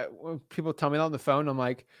 though, when people tell me that on the phone, I'm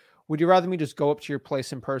like, would you rather me just go up to your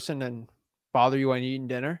place in person and bother you when you're eating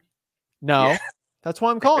dinner? No, yeah. That's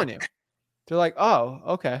why I'm calling you. They're like, oh,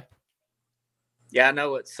 okay. Yeah, I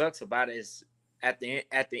know what sucks about it is at the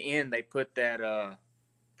end they put that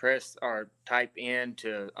press or type in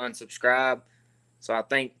to unsubscribe. So I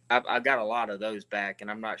think I got a lot of those back, and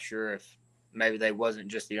I'm not sure if maybe they wasn't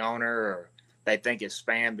just the owner, or they think it's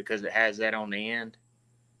spam because it has that on the end.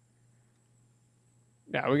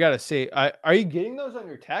 Yeah, we got to see. Are you getting those on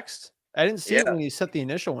your text? I didn't see it when you set the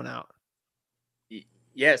initial one out.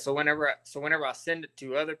 Yeah, so whenever I send it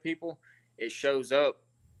to other people, it shows up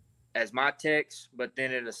as my text, but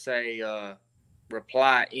then it'll say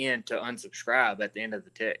reply in to unsubscribe at the end of the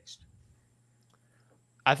text.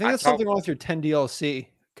 I think that's something wrong with your 10 DLC,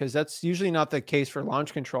 because that's usually not the case for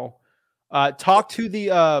launch control. Talk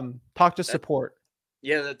to support.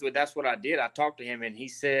 Yeah, that's what I did. I talked to him, and he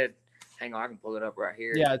said, hang on, I can pull it up right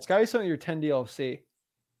here. Yeah, it's got to be something your 10 DLC.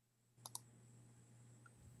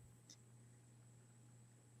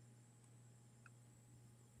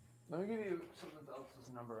 Let me give you someone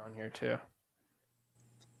else's number on here too.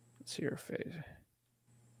 Let's see your face.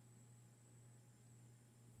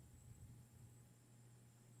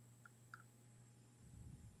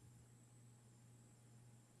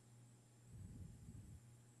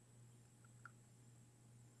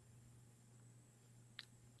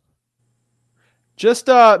 Just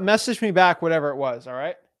message me back whatever it was. All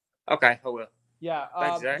right. Okay, I will. Yeah.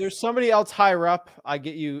 Thanks, Zach. There's somebody else higher up. I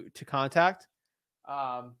get you to contact,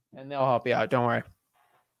 and they'll help you out. Don't worry.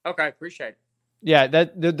 Okay, appreciate it. Yeah,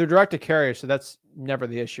 that they're direct to carrier, so that's never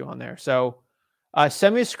the issue on there. So,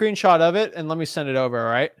 send me a screenshot of it and let me send it over.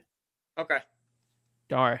 All right. Okay,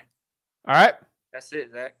 Don't worry. All right. that's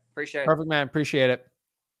it, Zach. Appreciate it. Perfect, man. Appreciate it.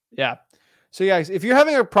 Yeah. So, guys, if you're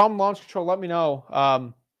having a problem launch control, let me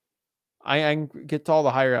know. I can get to all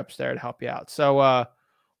the higher ups there to help you out. So,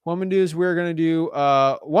 what I'm gonna do is we're gonna do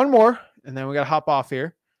one more, and then we gotta hop off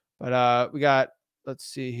here. But we got, let's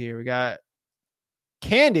see here, we got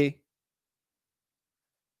Candy.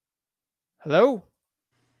 Hello.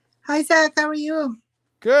 Hi, Zach. How are you?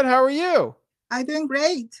 Good. How are you? I'm doing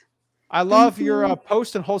great. I love Thank your you.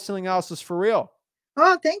 post and wholesaling analysis for real.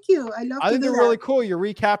 Oh, thank you. I love I to think do they're that. really cool. You're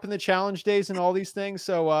recapping the challenge days and all these things.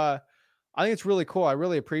 So I think it's really cool. I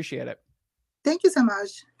really appreciate it. Thank you so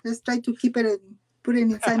much. Let's try to keep it and put it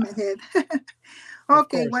inside my head.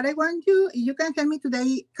 Okay, course. what I want you can help me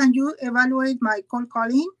today. Can you evaluate my cold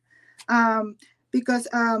calling? Because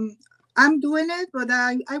I'm doing it, but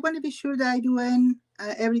I want to be sure that I'm doing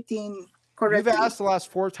everything correctly. You've asked the last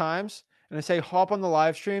 4 times, and I say hop on the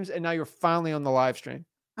live streams, and now you're finally on the live stream.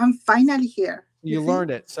 I'm finally here. You see?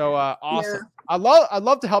 learned it. So awesome. Yeah. I'd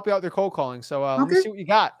love to help you out with your cold calling. So let me Okay. see what you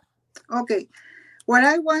got. Okay. What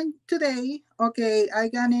I want today, okay,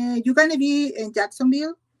 you're gonna be in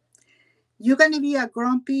Jacksonville. You're gonna be a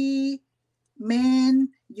grumpy man.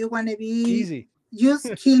 You wanna be Easy.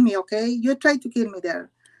 just kill me, okay? You try to kill me there.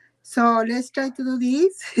 So let's try to do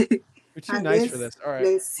this. You're too And nice for this. All right.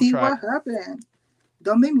 let's see try. what happens.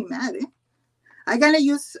 Don't make me mad, eh? I'm gonna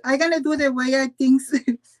do the way I think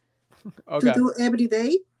to Okay. do every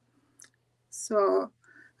day. So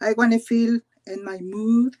I wanna feel in my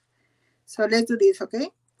mood. So let's do this,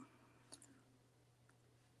 okay?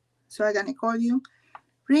 So I'm gonna call you.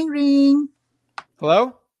 Ring ring.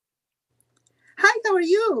 Hello? Hi, how are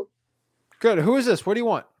you? Good. Who is this? What do you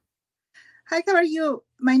want? Hi, how are you?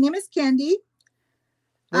 My name is Candy.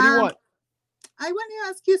 What do you want? I want to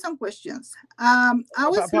ask you some questions. I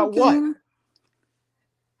was About what? looking.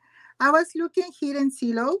 I was looking here in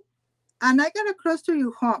Silo, and I got across to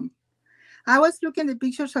your home. I was looking at the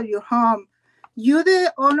pictures of your home. You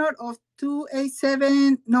the owner of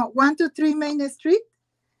 123 Main Street?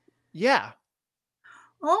 Yeah.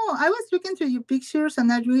 Oh, I was looking through your pictures,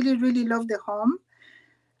 and I really, really love the home.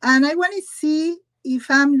 And I want to see if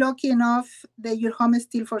I'm lucky enough that your home is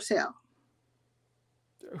still for sale.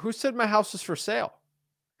 Who said my house is for sale?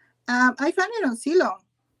 I found it on Silo,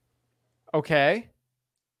 Okay.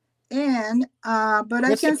 and but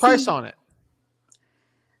What's I can the price see on it?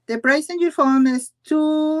 the price in your phone is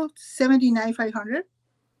 $279,500.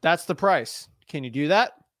 That's the price. Can you do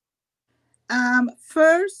that?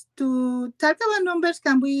 First, to talk about numbers,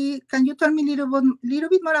 can you tell me a little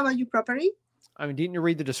bit more about your property? I mean, didn't you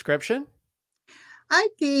read the description? I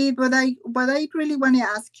did, but I really want to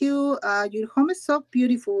ask you. Your home is so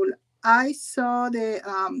beautiful. I saw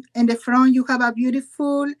in the front you have a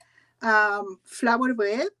beautiful flower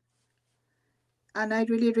bed, and I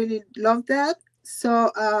really, really love that.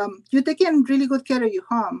 So you're taking really good care of your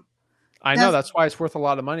home. I know. That's why it's worth a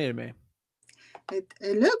lot of money to me.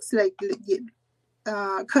 It looks like it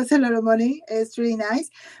costs a lot of money. It's really nice.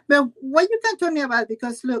 But what you can tell me about,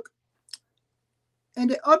 because look, in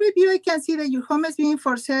the overview, I can see that your home is being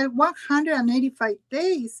for sale 185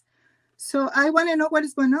 days. So I want to know what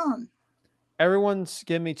is going on. Everyone's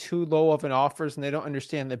giving me too low of an offers, and they don't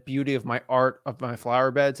understand the beauty of my art of my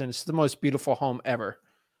flower beds, and it's the most beautiful home ever.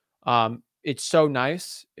 It's so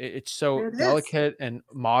nice. It's so delicate and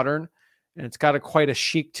modern, and it's got quite a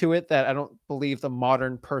chic to it that I don't believe the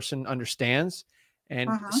modern person understands. And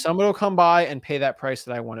someone will come by and pay that price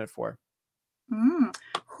that I want it for.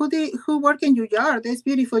 Who work in your yard? That's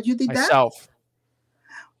beautiful. You did Myself. That?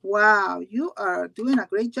 Wow, you are doing a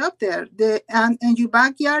great job there. And in your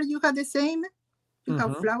backyard, you have the same? You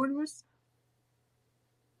have flowers?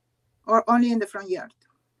 Or only in the front yard?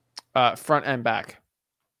 Front and back.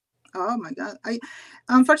 Oh my God!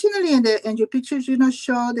 Unfortunately in your pictures you don't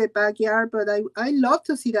show the backyard, but I love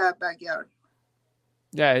to see that backyard.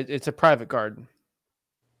 Yeah, it's a private garden.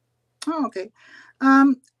 Oh, okay.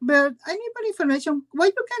 But I need more information.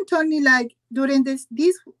 What you can tell me, like during these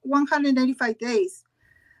 185 days,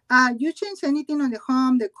 you change anything on the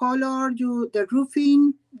home, the color, the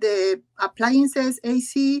roofing, the appliances,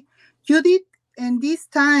 AC. You did, and this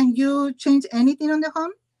time you change anything on the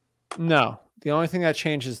home? No. The only thing that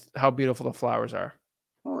changed is how beautiful the flowers are.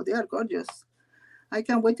 Oh, they are gorgeous. I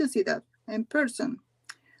can't wait to see that in person.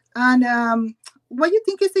 And what do you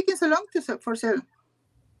think is taking so long for sale?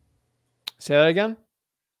 Say that again.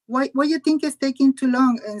 Why you think it's taking too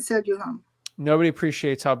long and sell your home? Nobody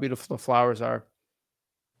appreciates how beautiful the flowers are.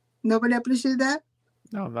 Nobody appreciates that?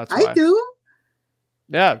 No, that's I why. do.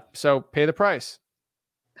 Yeah. So pay the price.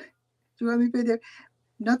 You want me to pay the...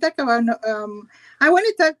 Not talk about I want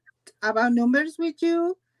to talk about numbers with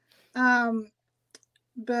you.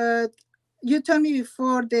 But you told me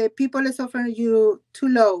before the people is offering you too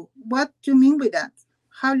low. What do you mean with that?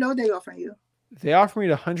 How low they offer you? They offered me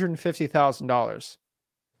 $150,000.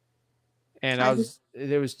 And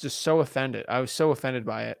it was just so offended. I was so offended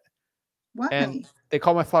by it. Why? And they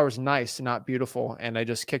called my flowers nice and not beautiful. And I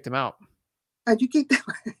just kicked them out. You kicked them?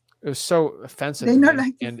 It was so offensive. They to not me.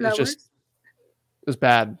 like your And flowers? it was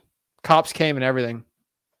bad. Cops came and everything.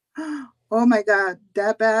 Oh my God,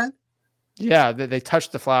 that bad? Yeah, they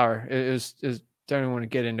touched the flower. It was don't even want to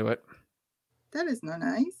get into it. That is not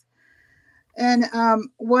nice. And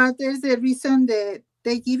what is the reason that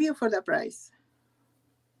they give you for the price?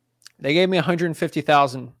 They gave me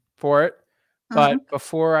 $150,000 for it, but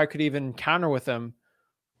before I could even counter with them,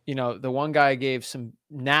 you know, the one guy gave some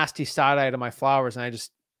nasty side eye to my flowers, and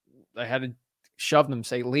I had to shove them,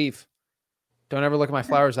 say, leave. Don't ever look at my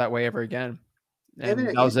flowers that way ever again. And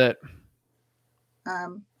that was it.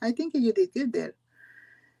 I think you did good there.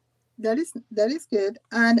 That is good.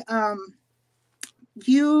 And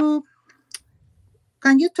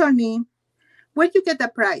can you tell me where you get the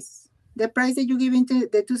price? The price that you give into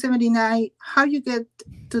the 279, how you get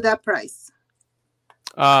to that price?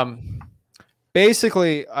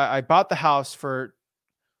 Basically, I bought the house for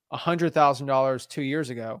 $100,000 2 years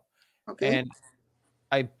ago. Okay. And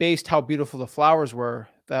I based how beautiful the flowers were.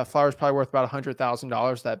 That flower is probably worth about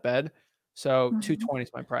 $100,000, that bed. So 220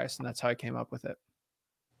 is my price, and that's how I came up with it.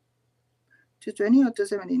 220 or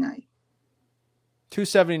 279?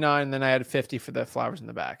 279, and then I had 50 for the flowers in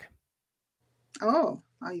the back. Oh,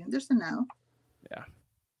 I understand now. Yeah.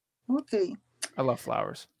 Okay. I love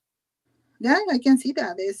flowers. Yeah, I can see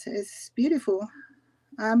that. It's beautiful.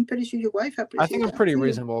 I'm pretty sure your wife appreciates it. I think I'm pretty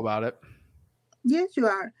reasonable about it. Yes, you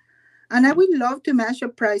are. And I would love to match your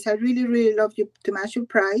price. I really, really love you to match your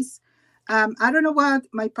price. I don't know what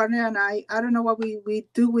my partner and I don't know what we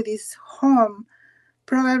do with this home.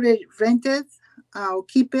 Probably rent it or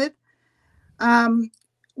keep it. How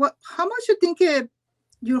much you think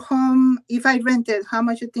your home, if I rent it, how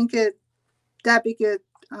much you think that be good?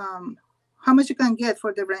 How much you can get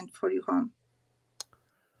for the rent for your home?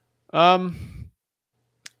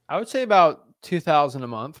 I would say about $2,000 a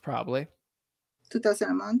month, probably. $2,000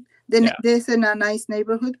 a month. Then there's in a nice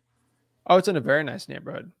neighborhood. Oh, it's in a very nice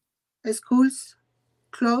neighborhood. Schools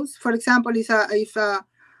close. For example, if a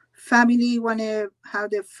family want to have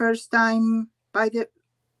the first time buy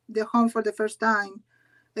the home for the first time,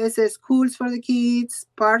 there's schools for the kids,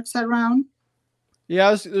 parks around.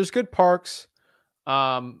 Yeah, there's good parks.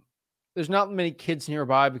 There's not many kids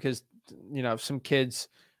nearby because, you know, some kids,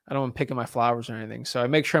 I don't want picking my flowers or anything. So I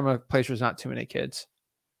make sure I'm in a place where there's not too many kids.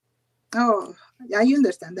 Oh, I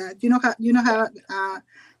understand that. You know how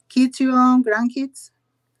kids you own, grandkids?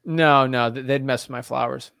 No, they'd mess with my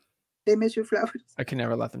flowers. They mess with flowers? I can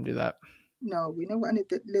never let them do that. No, we don't want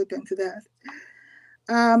to let them do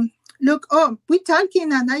that. Look, we're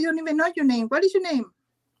talking and I don't even know your name. What is your name?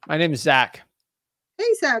 My name is Zach.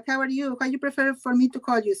 Hey, Zach, how are you? How you prefer for me to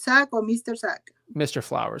call you, Zach or Mr. Zach? Mr.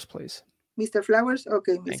 Flowers, please. Mr. Flowers?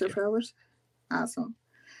 Okay, Mr. Flowers. Awesome.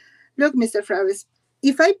 Look, Mr. Flowers,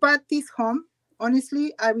 if I bought this home,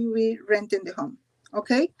 honestly, I will be renting the home.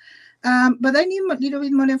 Okay? But I need a little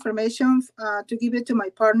bit more information to give it to my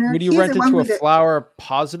partner. Would you rent it to a flower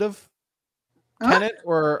positive tenant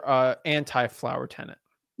or anti-flower tenant?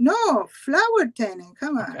 No, flower tenant.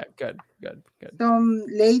 Come on. Okay, good. Some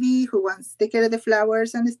lady who wants to take care of the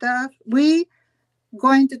flowers and stuff. We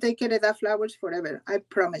going to take care of the flowers forever. I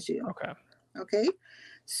promise you. Okay.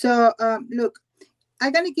 So look,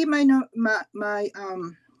 I'm gonna give my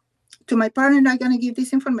to my partner. I'm gonna give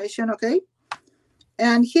this information. Okay.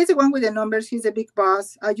 And he's the one with the numbers. He's a big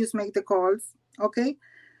boss. I just make the calls. Okay.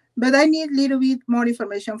 But I need a little bit more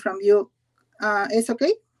information from you. It's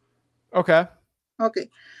okay? Okay.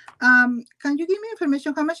 Can you give me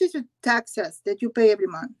information? How much is your taxes that you pay every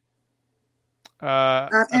month?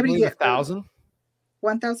 Every year. 1,000.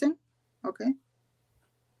 1,000? Okay.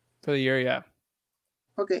 For the year, yeah.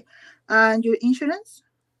 Okay. And your insurance?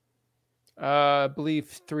 I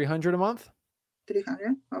believe $300 a month.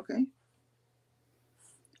 300. Okay.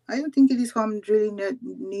 I don't think this home really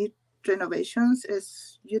need renovations.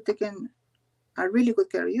 As you taking a really good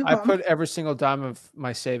care of your home. I put every single dime of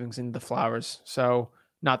my savings in the flowers, so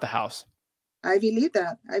not the house. I believe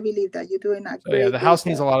that. You're doing a great. Yeah, the house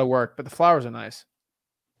needs a lot of work, but the flowers are nice.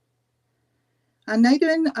 And I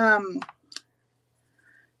doing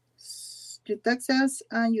your taxes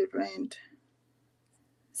and your rent.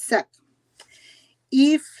 SAC.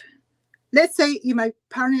 If let's say if my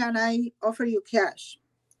partner and I offer you cash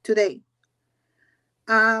today,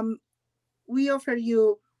 we offer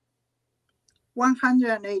you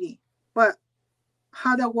 180. But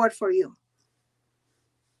how that work for you?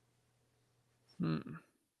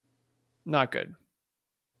 Not good.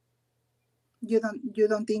 You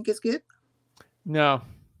don't think it's good? No.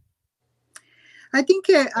 I think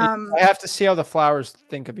I have to see how the flowers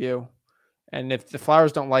think of you. And if the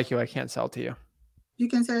flowers don't like you, I can't sell to you. You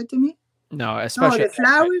can sell it to me? No, especially the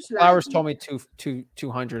flowers. The flowers told me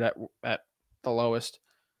 200 at the lowest.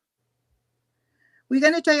 We're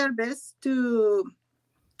gonna try our best to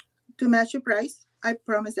match your price. I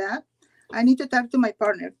promise that. I need to talk to my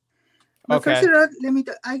partner. But okay. First of all,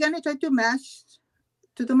 I'm gonna try to match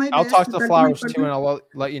to do my best. I'll talk to the flowers too, and I'll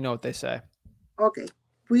let you know what they say. Okay,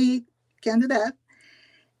 we can do that,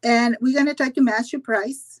 and we're gonna try to match your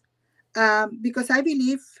price, because I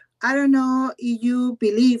believe. I don't know if you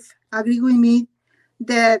agree with me,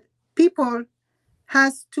 that people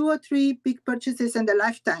has 2 or 3 big purchases in their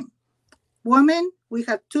lifetime. Women, we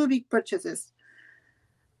have 2 big purchases.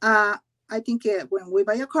 I think when we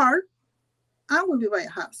buy a car and when we buy a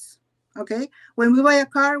house. Okay, when we buy a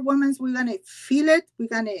car, women, we're gonna feel it, we're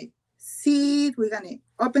gonna see it, we're gonna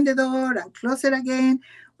open the door and close it again.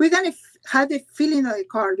 We're gonna have the feeling of the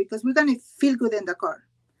car because we're gonna feel good in the car.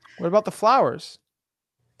 What about the flowers?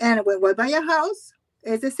 And when we buy a house,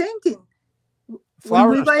 it's the same thing. Flowers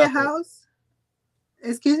when we buy a house,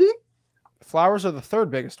 excuse me? Flowers are the third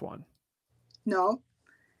biggest one. No.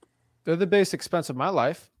 They're the biggest expense of my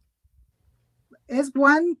life. It's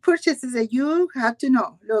one purchase that you have to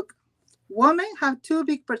know. Look, women have 2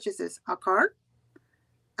 big purchases, a car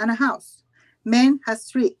and a house. Men has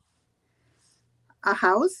 3. A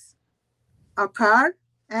house, a car,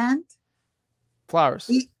 and flowers.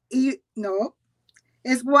 No.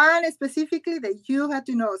 It's one specifically that you have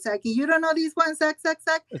to know. Zach, if you don't know these ones, Zach,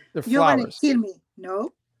 you're going to kill me.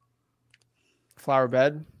 No. Flower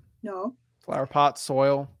bed? No. Flower pot,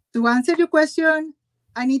 soil? To answer your question,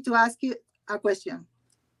 I need to ask you a question.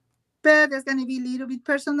 But it's going to be a little bit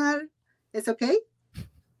personal. It's okay?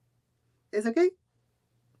 It's okay?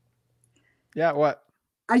 Yeah, what?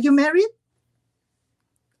 Are you married?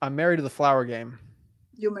 I'm married to the flower game.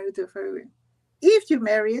 You're married to the flower game. If you're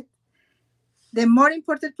married, the more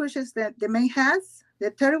important purchase that the man has, the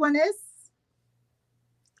third one is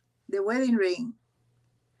the wedding ring.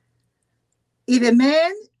 If the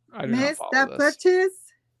man misses that purchase,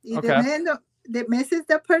 if the man that misses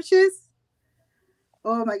the purchase,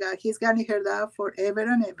 oh my God, he's gonna hear that forever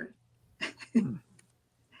and ever.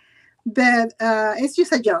 But it's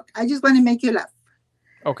just a joke. I just want to make you laugh.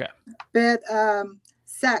 Okay. But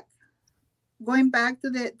Zach, going back to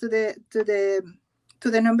the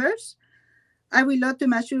numbers, I would love to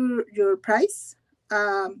match your price.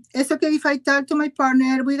 It's okay if I talk to my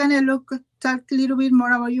partner. We're gonna talk a little bit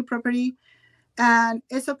more about your property, and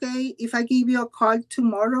it's okay if I give you a call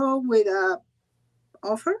tomorrow with a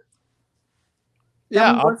offer.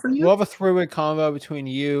 Yeah, we'll have a 3-way combo between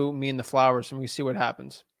you, me, and the flowers, and we see what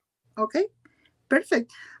happens. Okay,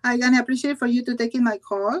 perfect. I'm gonna appreciate for you to taking my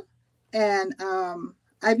call, and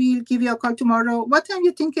I will give you a call tomorrow. What time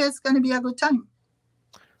you think is gonna be a good time?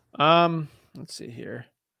 Let's see here.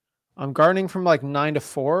 I'm gardening from like 9 to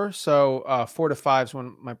 4, so 4 to 5 is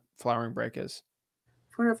when my flowering break is.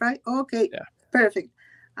 4 to 5? Okay, yeah, perfect.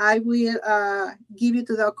 I will give you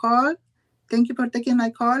to the call. Thank you for taking my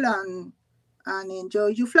call, and enjoy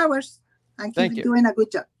your flowers, and keep doing a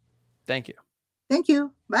good job. Thank you. Thank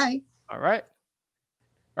you. Bye. All right,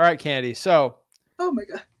 Candy. So, oh my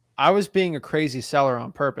God, I was being a crazy seller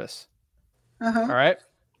on purpose. All right.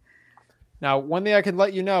 Now, one thing I could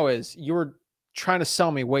let you know is you were trying to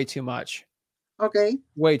sell me way too much. Okay.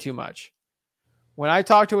 Way too much. When I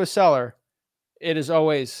talk to a seller, it is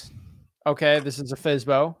always, okay, this is a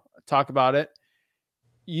FSBO. Talk about it.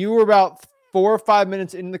 You were about 4 or 5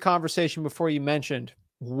 minutes into the conversation before you mentioned,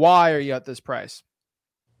 why are you at this price?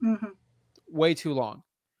 Mm-hmm. Way too long.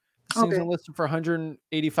 This thing's been listed for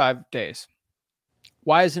 185 days.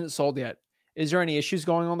 Why isn't it sold yet? Is there any issues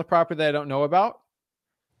going on the property that I don't know about?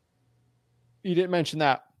 You didn't mention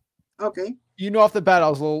that. Okay. You know off the bat I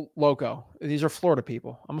was a little loco. These are Florida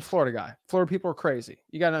people. I'm a Florida guy. Florida people are crazy.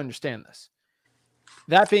 You got to understand this.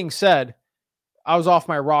 That being said, I was off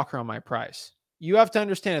my rocker on my price. You have to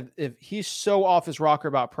understand if he's so off his rocker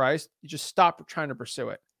about price, you just stop trying to pursue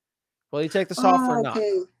it. Will you take this offer or not?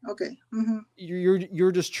 Okay. Mm-hmm.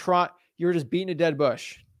 You're just beating a dead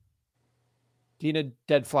bush. Beating a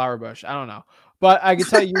dead flower bush. I don't know. But I can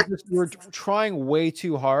tell you, you're trying way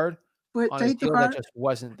too hard But on try a too deal that hard. just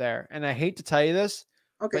wasn't there. And I hate to tell you this,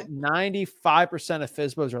 Okay. but 95% of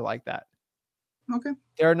FSBOs are like that. Okay.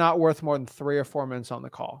 They're not worth more than 3 or 4 minutes on the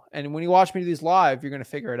call. And when you watch me do these live, you're going to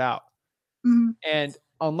figure it out. Mhm. And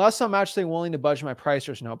unless I'm actually willing to budge my price,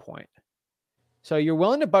 there's no point. So you're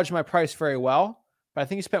willing to budge my price very well, but I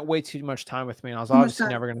think you spent way too much time with me, and I was Too much obviously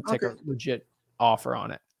time. never going to take Okay. a legit offer on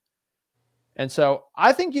it. And so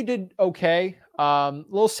I think you did okay.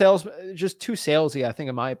 Little sales, just too salesy, I think,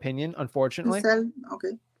 in my opinion, To unfortunately. sell.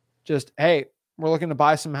 Okay. Just, hey, we're looking to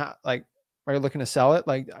buy some, like, are you looking to sell it?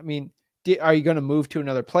 Like, I mean, are you going to move to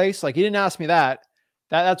another place? Like, you didn't ask me that.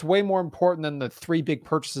 That's way more important than the 3 big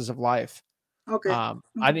purchases of life. Okay. I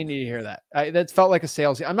didn't need to hear that. That felt like a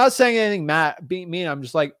salesy. I'm not saying anything being mean. I'm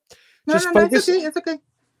just like, No, just no, focus. it's okay. It's okay.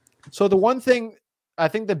 So the one thing, I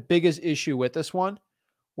think the biggest issue with this one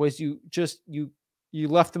was you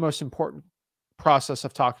left the most important process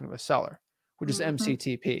of talking to a seller, which is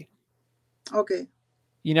MCTP. Okay.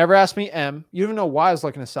 You never asked me M. You don't even know why I was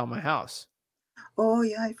looking to sell my house. Oh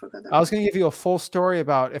yeah, I forgot that. I was going to give you a full story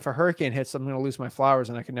about if a hurricane hits, I'm going to lose my flowers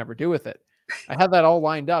and I could never do with it. I had that all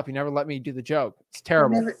lined up. You never let me do the joke. It's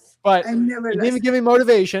terrible. But I never you didn't even give me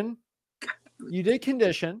motivation. You did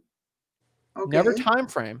condition. Okay. Never time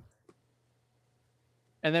frame.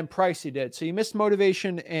 And then price you did. So you missed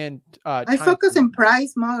motivation and I focus on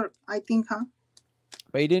price more, I think, huh?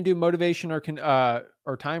 But you didn't do motivation or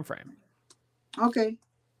time frame. Okay.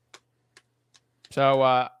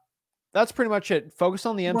 So that's pretty much it. Focus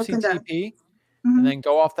on the MCTP and then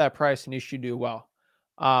go off that price and you should do well.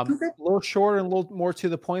 A little shorter and a little more to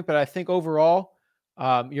the point, but I think overall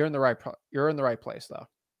you're in the right place though.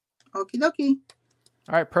 Okie dokie.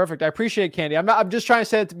 All right, perfect. I appreciate it, Candy. I'm just trying to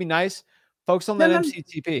say it to be nice. Focus on that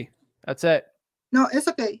MCTP. That's it. No, it's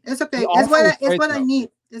okay. It's okay. It's what I need.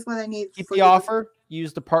 It's what I need. Keep the offer.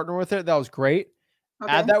 Use the partner with it. That was great.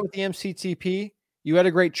 Okay. Add that with the MCTP. You had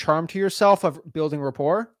a great charm to yourself of building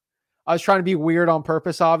rapport. I was trying to be weird on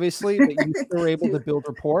purpose, obviously, but you were able to build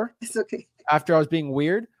rapport. It's okay. After I was being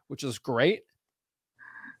weird, which is great.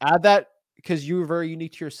 Add that because you were very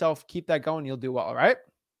unique to yourself. Keep that going. You'll do well. All right.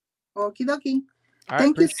 Okie dokie. All right,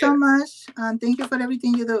 thank you so much. And thank you for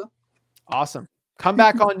everything you do. Awesome. Come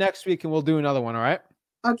back on next week and we'll do another one. All right.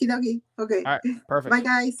 Okie dokie. Okay. All right. Perfect. Bye,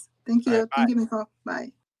 guys. Thank you. Right, thank you, Mijo.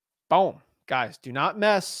 Bye. Boom. Guys, do not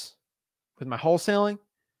mess with my wholesaling.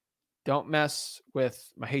 Don't mess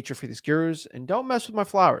with my hatred for these gurus. And don't mess with my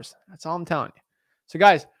flowers. That's all I'm telling you. So,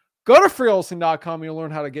 guys, go to freewholesaling.com. You'll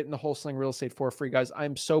learn how to get into wholesaling real estate for free, guys.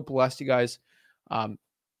 I'm so blessed, you guys,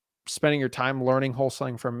 spending your time learning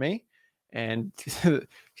wholesaling from me. And if you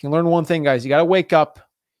can learn one thing, guys, you got to wake up.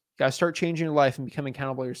 You got to start changing your life and becoming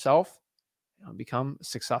accountable yourself. And become a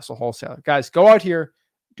successful wholesaler. Guys, go out here.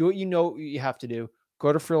 Do what you know you have to do.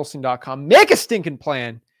 Go to freewholesaling.com. Make a stinking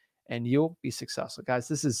plan. And you'll be successful. Guys,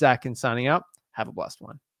 this is Zach and signing out. Have a blessed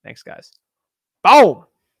one. Thanks, guys. Boom.